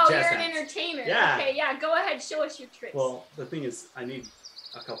 Oh, jazz you're an hands. entertainer. Yeah. Okay, yeah, go ahead, show us your tricks. Well, the thing is, I need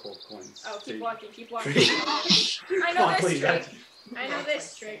a couple of coins. oh, keep to- walking, keep walking. Come I know on, this please, trick. I know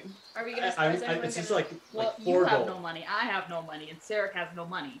this trick. Are we gonna? Is everyone it's just gonna- like Well, like 4 you have gold. no money. I have no money, and Sarek has no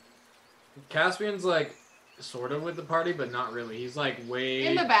money. Caspian's like sort of with the party, but not really. He's like way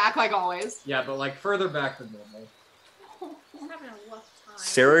In the back, like always. Yeah, but like further back than normal. He's having a rough time.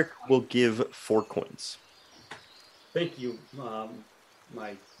 Sarek will give 4 coins. Thank you,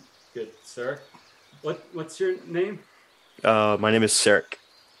 my good sir. What's your name? My name is Sarek.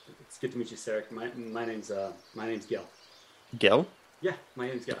 It's good to meet you, Sarek. My name's Gil. Gel? Yeah, my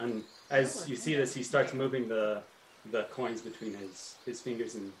name's Gil. And as you see this, he starts moving the coins between his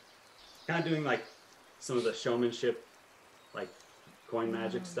fingers and kind of doing like some of the showmanship, like coin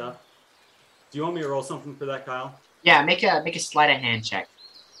magic stuff. Do you want me to roll something for that, Kyle? Yeah, make a sleight of hand check.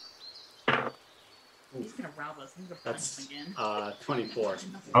 He's gonna rob us. He's gonna punch him That's again. 24.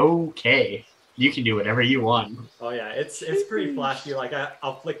 Okay. You can do whatever you want. Oh yeah, it's pretty flashy. Like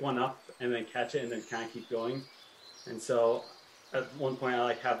I'll flick one up and then catch it and then kind of keep going. And so at one point I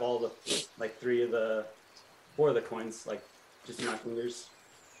like have all the like 4 of the coins like just in my fingers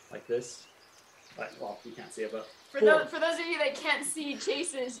like this. Like, well, you can't see it, but For those of you that can't see,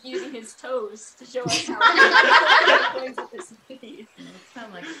 Chase is using his toes to show us how coins at this speed. It's kind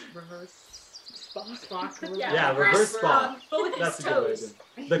of like reverse Spock. Yeah, reverse Spock. But with That's his a good way toes. to do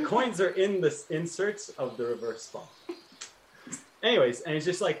it. The coins are in the inserts of the reverse Spock. Anyways, and it's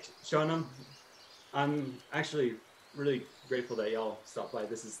just like showing them. I'm actually really grateful that y'all stopped by.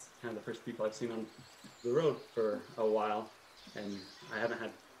 This is kind of the first people I've seen on the road for a while, and I haven't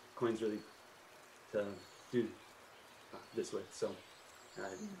had coins really to do this with. So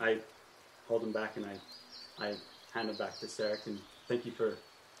I hold them back and I hand them back to Sarek, and thank you for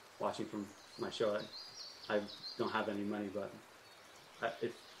watching from my show. I don't have any money, but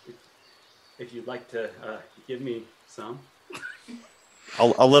if you'd like to give me some.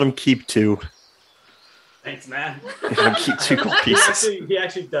 I'll let him keep 2. Thanks, man. Let him keep 2 gold pieces. He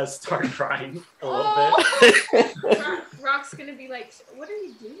actually does start crying a little bit. Rock's gonna be like, what are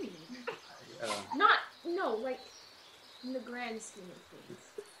you doing? Like in the grand scheme of things.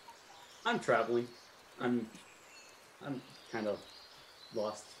 I'm traveling. I'm kind of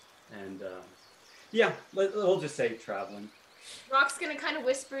lost, and we'll just say traveling. Rock's gonna kind of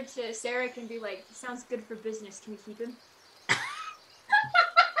whisper to Sarek and be like, sounds good for business. Can we keep him?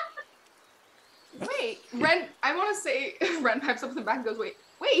 Wait, Ren, I want to say, Ren pipes up in the back and goes, wait,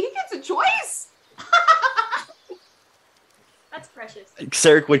 he gets a choice? That's precious.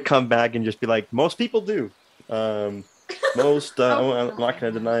 Sarek would come back and just be like, most people do. I'm not going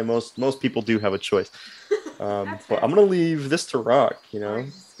to deny most people do have a choice. But I'm going to leave this to Rock, you know.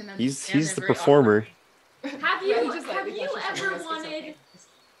 He's the performer. Have you ever wanted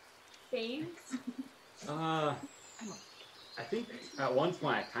fame? I think at one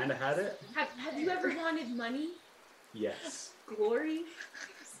point I kind of had it. Have you ever wanted money? Yes. Glory?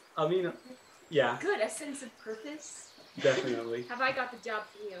 I mean, yeah, Good, a sense of purpose? definitely. Have I got the job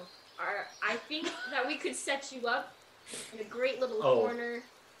for you? I think that we could set you up in a great little Oh. corner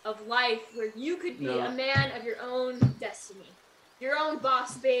of life where you could be No. a man of your own destiny. Your own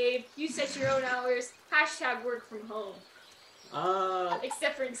boss, babe. You set your own hours. # work from home.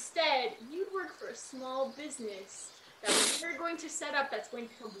 Except for instead, you'd work for a small business that we're going to set up that's going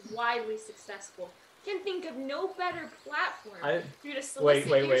to become widely successful. Can think of no better platform for you to solicit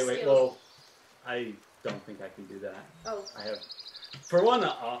your skills. Well, I don't think I can do that. Oh, I have, for one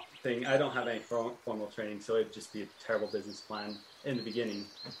thing, I don't have any formal training, so it'd just be a terrible business plan in the beginning.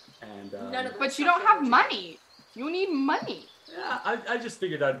 And none of But you don't have money. You need money. Yeah, I just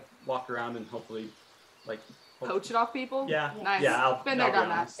figured I'd walk around and hopefully, like, Poach it off people? Yeah. Nice. Yeah, I'll Been there, be done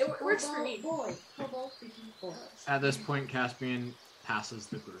that. honest. It works for me. Boy. At this point, Caspian passes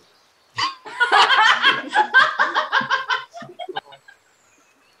the group.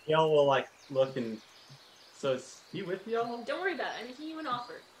 Y'all will like look and so is he with y'all? Don't worry about it. I'm making you an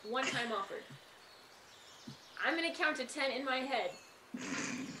offer. One-time offer. I'm gonna count to 10 in my head.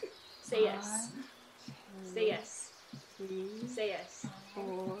 Say yes. Say yes. Say yes.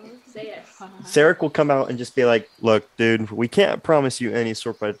 Say yes. Sarek will come out and just be like, "Look, dude, we can't promise you any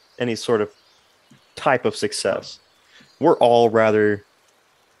sort of type of success. We're all rather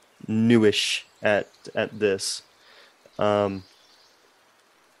newish at this. I'm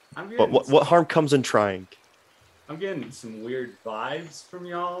But getting, what harm comes in trying? I'm getting some weird vibes from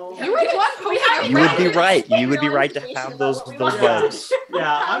y'all. You were the one You would be right. You would be right to have those vibes.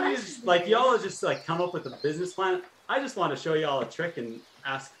 Yeah, I'm just like y'all just like come up with a business plan. I just want to show y'all a trick and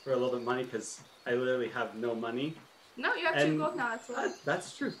ask for a little bit of money because I literally have no money. No, you have And two gold now. That's what.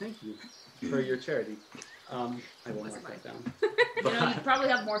 That's true. Thank you for your charity. I will mark that down. You know, you probably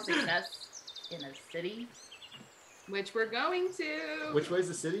have more success in a city. Which we're going to. Which way is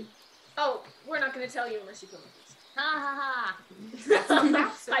the city? Oh, we're not gonna tell you unless you come with us. Ha ha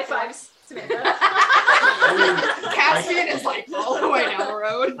High fives, Samantha. Caspian is like all the way down the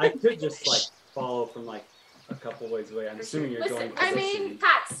road. I could just like follow from like a couple ways away. I'm assuming you're going. To I the mean, city.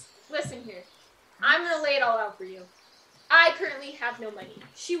 Pats, listen here. I'm gonna lay it all out for you. I currently have no money.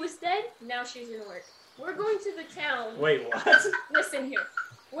 She was dead. Now she's gonna work. We're going to the town. Wait, what? Listen here.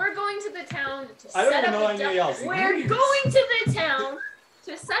 We're going to the town to I don't set even know up a any of y'all's We're names. going to the town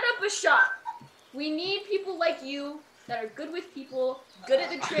to set up a shop. We need people like you that are good with people, good at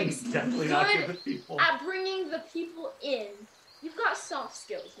the tricks, I'm definitely not good with people. at bringing the people in. You've got soft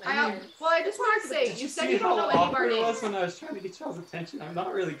skills, man. I just want to say, you said See you don't know how any of our awkward it was names. when I was trying to get y'all's attention? I'm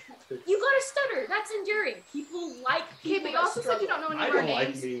not really good. You gotta stutter. That's enduring. People like Okay, people but you that also said you struggle. don't know I any of our don't like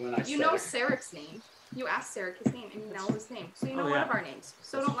names. me when I You know stutter. Sarek's name. You asked Sarek his name, and you know his name. So you know Oh, one yeah. of our names.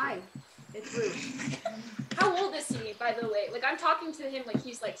 So don't lie. It's rude. How old is he, by the way? Like, I'm talking to him like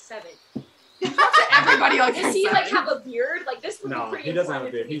he's like 7. Everybody like Does he like have a beard? Like, this would be No, pretty he doesn't have a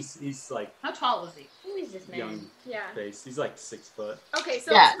informative beard. to me. He's like How tall is he? Who is this man? young Yeah. face. He's like 6 foot. Okay,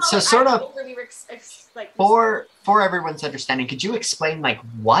 so Yeah, it's not so like sort I'm of overly like For everyone's understanding, could you explain like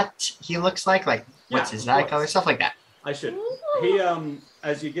what he looks like? Like what's Yeah, his of eye course. color, stuff like that. I should. He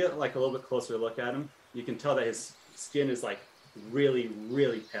as you get like a little bit closer look at him, you can tell that his skin is like really,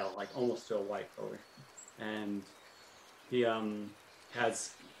 really pale, like almost to a white color. And he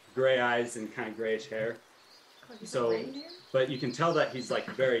has gray eyes and kind of grayish hair. So, but you can tell that he's like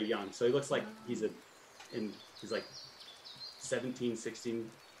very young. So he looks like he's like 17,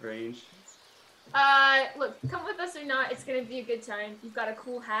 16 range. Look, come with us or not, it's gonna be a good time. You've got a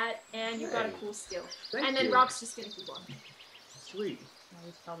cool hat and you've got a Hey. cool skill. Thank And then you. Rock's just gonna keep on. Sweet. I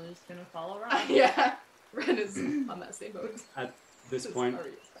was probably just gonna follow around. Yeah. Ren is on that same boat. At this point,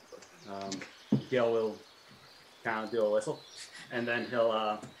 Gil will kind of do a whistle, and then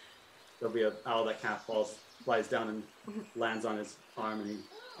there'll be an owl that kind of flies down and lands on his arm, and he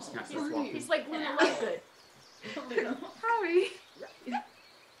just kind of starts walking. He's like Luna Lovegood. Howie.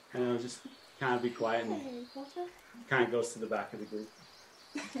 And it'll just kind of be quiet and kind of goes to the back of the group.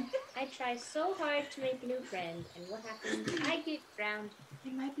 I try so hard to make a new friend, and what happens? I get drowned.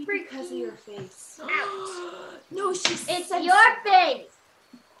 It might be because of your face. No, she's It's your face.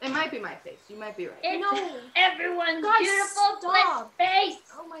 It might be my face. You might be right. It's everyone's Guys, beautiful stop. face.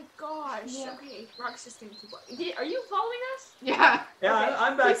 Oh my gosh. Yeah. Okay, Rock's just gonna keep on. Are you following us? Yeah. Yeah, Okay.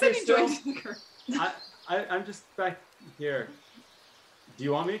 I'm He back said here he still. joined the group. I'm just back here. Do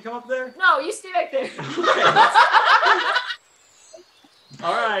you want me to come up there? No, you stay back there.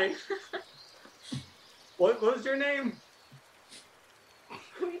 All right. What was your name?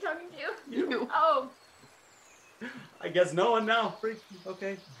 Who are you talking to? You. Oh, I guess no one now. Freak.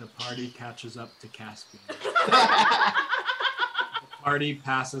 Okay. The party catches up to Caspian. Party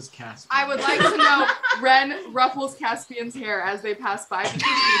passes Caspian. I would like to know Ren ruffles Caspian's hair as they pass by because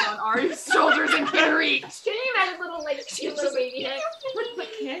he's on Ari's shoulders and can reach. can you imagine little like cute little baby head? But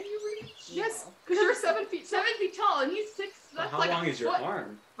can you reach? Yes, because you're 7 feet. 7 feet tall and he's 6. But That's how like long is your foot.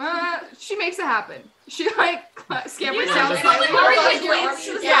 arm? She makes it happen. She like scampers You down said slightly. Ari Ari, like waves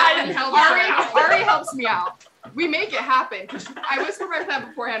to the yeah, side and and helps helps Ari, her out. Ari helps me out. We make it happen. I whisper my plan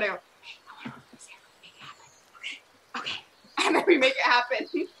beforehand. I go, hey, Sarah, make it happen. Okay. And then we make it happen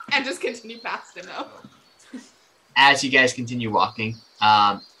and just continue past him though. As you guys continue walking,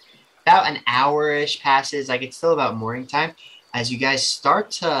 about an hour-ish passes. Like it's still about morning time. As you guys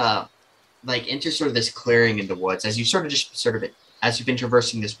start to like enter sort of this clearing in the woods as you as you've been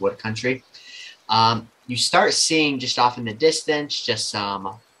traversing this wood country. You start seeing just off in the distance just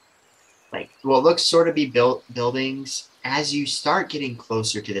some like what looks sort of be buildings. As you start getting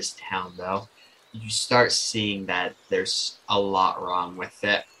closer to this town, though, you start seeing that there's a lot wrong with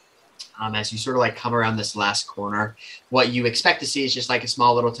it. As you sort of like come around this last corner, what you expect to see is just like a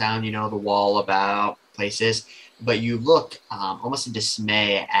small little town, you know, the wall about places, but you look almost in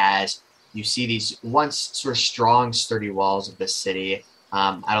dismay as you see these once sort of strong, sturdy walls of this city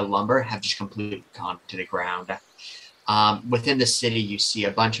out of lumber have just completely gone to the ground. Within the city, you see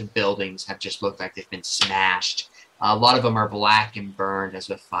a bunch of buildings have just looked like they've been smashed. A lot of them are black and burned as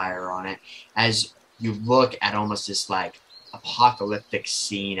with fire on it. As you look at almost this like apocalyptic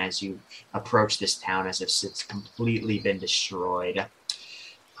scene as you approach this town as if it's completely been destroyed.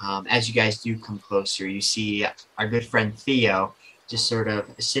 As you guys do come closer, you see our good friend Theo just sort of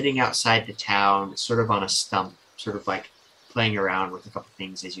sitting outside the town, sort of on a stump, sort of like playing around with a couple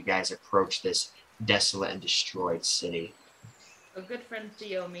things as you guys approach this desolate and destroyed city. A good friend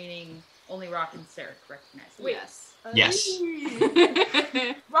Theo, meaning only Rock and Sarah recognize. Wait. Yes.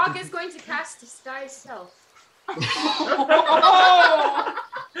 Yes. Rock is going to cast Disguise Self.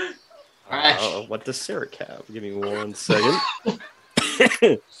 What does Sarah have? Give me 1 second.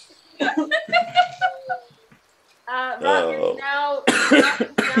 Rock is now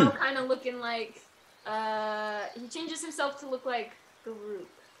kind of looking like he changes himself to look like Garuk.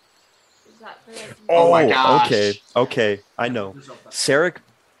 Is that the right? Oh my gosh. Okay. I know. Sarah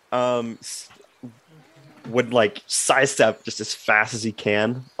would like sidestep just as fast as he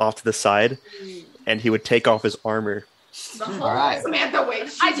can off to the side, and he would take off his armor. The whole All right. Samantha,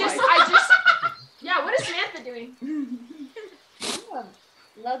 wait. I just. Yeah, what is Samantha doing?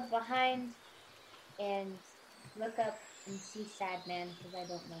 Look behind and look up and see Sad Man because I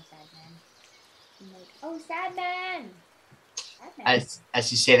don't know Sad Man. I'm like, oh, Sad Man. Sad Man.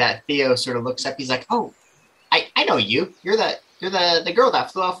 As you say that, Theo sort of looks up. He's like, "Oh, I know you. You're the girl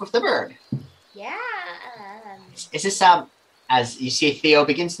that flew off with the bird." Yeah. Is this as you see Theo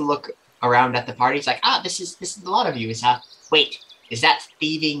begins to look around at the party, he's like, this is a lot of you. Wait, is that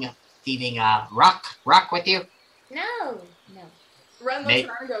thieving Rock with you? No. Ren looks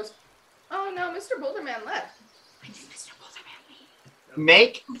around and goes, oh no, Mr. Boulderman left.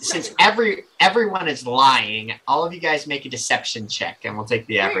 Since everyone is lying, all of you guys make a deception check, and we'll take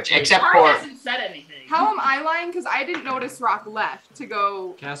the average. Except Ari for hasn't said anything. How am I lying? Because I didn't notice Rock left to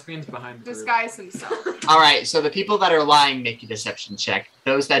go Caspian's behind the group. disguise himself. all right. So the people that are lying make a deception check.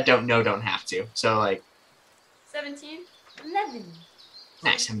 Those that don't know don't have to. So like 17. 11.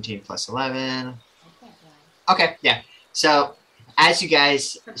 nice 17 plus 11. I can't lie. Okay, yeah. So as you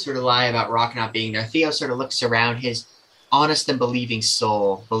guys sort of lie about Rock not being there, Theo sort of looks around, his honest and believing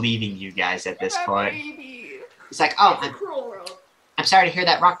soul, believing you guys at this point. Baby. He's like, It's a cruel world. I'm sorry to hear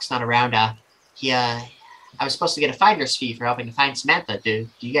that Rock's not around. I was supposed to get a finder's fee for helping to find Samantha. Do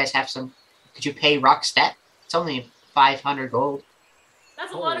you guys have some? Could you pay Rock's debt? It's only 500 gold.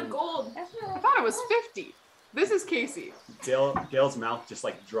 That's a lot of gold. I thought it was 50. This is Casey. Gail's mouth just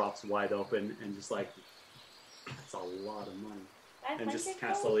like drops wide open and just like, that's a lot of money. And just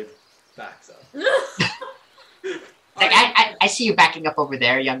kind of slowly backs up. Like, I see you backing up over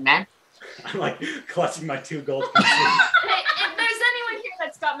there, young man. I'm like clutching my 2 gold pieces. Hey, if there's anyone here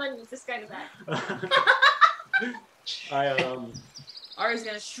that's got money, it's this kind of back. Ari's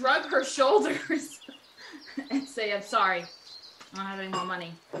gonna shrug her shoulders and say, I'm sorry. I don't have any more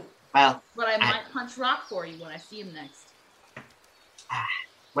money. Well, But I might punch Rock for you when I see him next.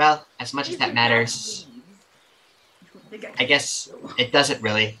 well, as much as that matters, I guess it doesn't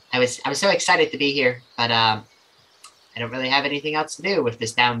really. I was so excited to be here, but I don't really have anything else to do with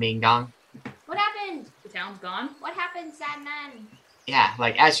this town being gone. What happened? The town's gone? What happened, Sad Man? Yeah,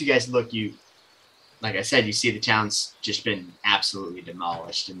 like as you guys look, like I said, you see the town's just been absolutely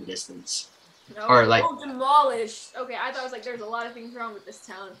demolished in the distance. No, Or, like- demolished. Okay, I thought it was like there's a lot of things wrong with this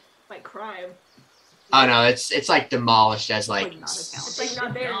town, like crime. Oh no, it's like demolished as like Like, not a town. It's like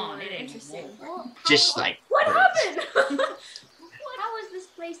not there No, anymore. it ain't Interesting. just like What happened? How was this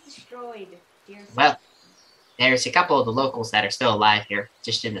place destroyed, dear? well, there's a couple of the locals that are still alive here,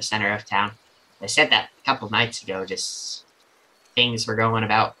 just in the center of town. They said that a couple nights ago, just things were going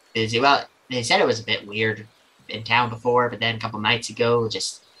about busy. Well, they said it was a bit weird in town before, but then a couple nights ago,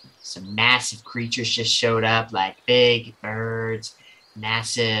 just some massive creatures just showed up, like big birds,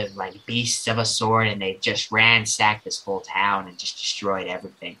 massive like beasts of a sort, and they just ransacked this whole town and just destroyed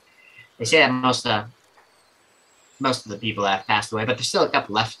everything. They say that most of the people have passed away, but there's still a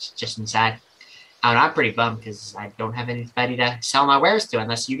couple left just inside. I'm pretty bummed because I don't have anybody to sell my wares to.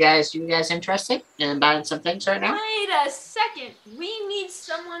 Unless you guys interested in buying some things right now? Wait a second. We need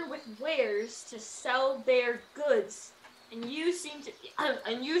someone with wares to sell their goods, and you seem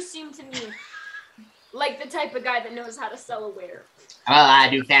to me like the type of guy that knows how to sell a ware. Well, I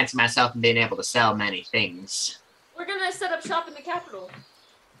do fancy myself in being able to sell many things. We're gonna set up shop in the capital.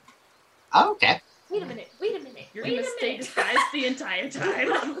 Oh, okay. Wait a minute. You're gonna stay disguised the entire time.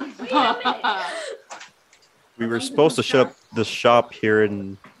 Wait a minute. We were supposed to shut up the shop here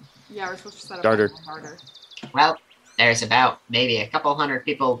in Yeah, we're supposed to set up Darter. Darter. Well, there's about maybe a couple hundred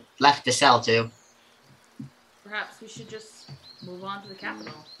people left to sell to. Perhaps we should just move on to the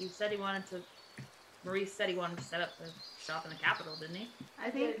capital. Maurice said he wanted to set up a shop in the capital, didn't he?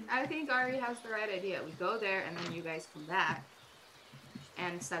 I think Ari has the right idea. We go there and then you guys come back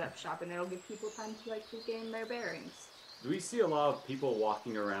and set up shop, and it'll give people time to like regain their bearings. Do we see a lot of people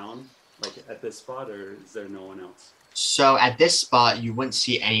walking around, like at this spot, or is there no one else? So at this spot, you wouldn't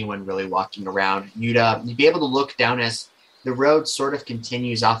see anyone really walking around. You'd be able to look down as the road sort of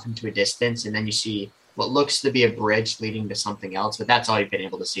continues off into a distance, and then you see what looks to be a bridge leading to something else. But that's all you've been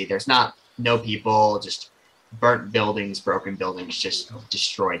able to see. There's no people, just burnt buildings, broken buildings, just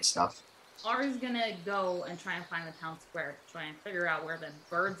destroyed stuff. Ari's gonna go and try and find the town square, try and figure out where the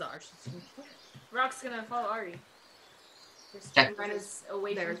birds are. Rock's gonna follow Ari. Okay. Run is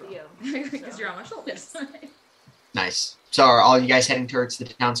away There from as well. Theo. Because you're on my shoulders. Nice. So are all you guys heading towards the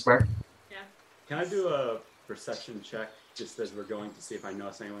town square? Can I do a perception check just as we're going to see if I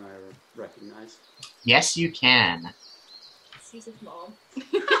notice anyone I recognize? Yes, you can. She's his mom.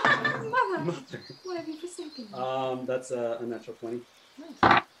 Mother, what have you forsaken? That's a natural 20.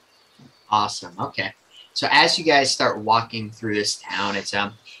 Awesome. Okay. So as you guys start walking through this town, it's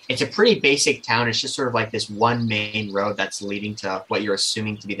a pretty basic town. It's just sort of like this one main road that's leading to what you're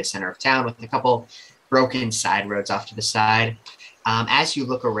assuming to be the center of town, with a couple broken side roads off to the side. As you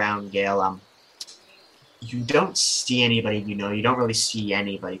look around, Gail, you don't see anybody. You don't really see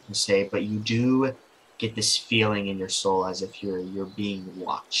anybody per se, but you do get this feeling in your soul as if you're being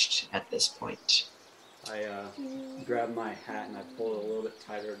watched at this point. I grab my hat and I pull it a little bit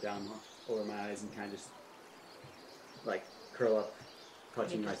tighter down over my eyes and kind of just like curl up,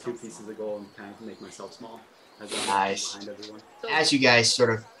 clutching my 2 pieces of gold and kind of make myself small as I'm Nice. behind everyone. As you guys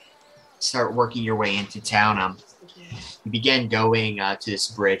sort of start working your way into town, you begin going to this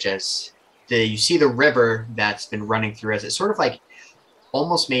bridge as you see the river that's been running through, as it sort of like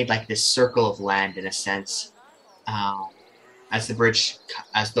almost made like this circle of land in a sense, as the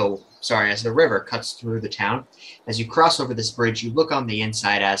river cuts through the town. As you cross over this bridge, you look on the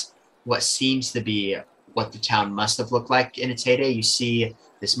inside as what seems to be what the town must have looked like in its heyday. You see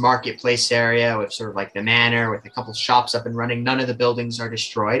this marketplace area with sort of like the manor with a couple shops up and running. None of the buildings are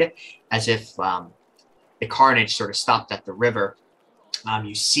destroyed, as if the carnage sort of stopped at the river.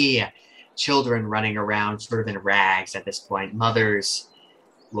 You see children running around sort of in rags at this point, mothers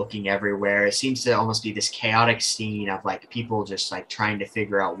looking everywhere. It seems to almost be this chaotic scene of like people just like trying to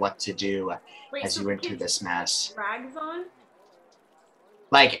figure out what to do as you enter this mess. Rags on?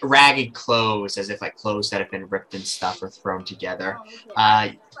 Like ragged clothes, as if like clothes that have been ripped and stuff or thrown together. Oh,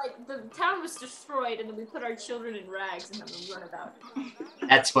 okay. Like the town was destroyed, and then we put our children in rags and have them run about.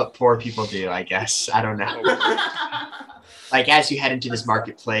 That's what poor people do, I guess. I don't know. Like as you head into this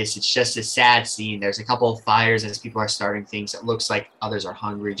marketplace, it's just a sad scene. There's a couple of fires as people are starting things. It looks like others are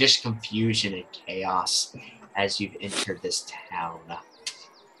hungry. Just confusion and chaos as you've entered this town.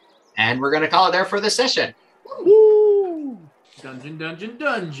 And we're gonna call it there for this session. Woo!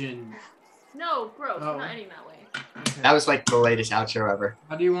 Dungeon. No, gross. Oh. We're not ending that way. Okay. That was like the latest outro ever.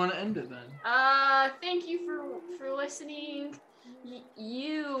 How do you want to end it then? Thank you for listening.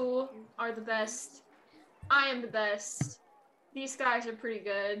 You are the best. I am the best. These guys are pretty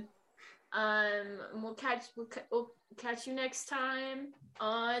good. We'll catch you next time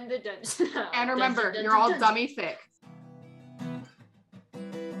on the Dungeon House. And remember, you're all dummy thick.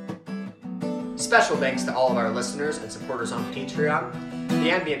 Special thanks to all of our listeners and supporters on Patreon.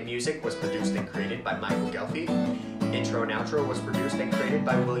 The ambient music was produced and created by Michael Gelfi. Intro and outro was produced and created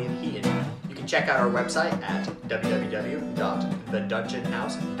by William Heaton. You can check out our website at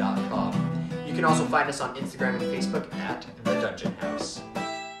www.thedungeonhouse.com. You can also find us on Instagram and Facebook at The Dungeon House.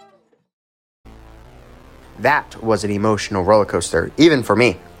 That was an emotional roller coaster, even for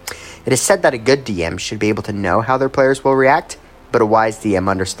me. It is said that a good DM should be able to know how their players will react, but a wise DM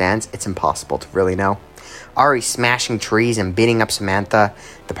understands it's impossible to really know. Ari smashing trees and beating up Samantha,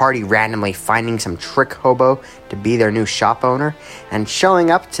 the party randomly finding some trick hobo to be their new shop owner, and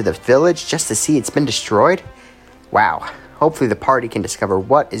showing up to the village just to see it's been destroyed. Wow, Hopefully the party can discover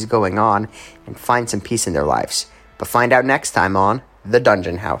what is going on and find some peace in their lives. But find out next time on The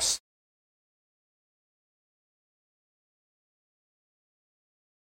Dungeon House.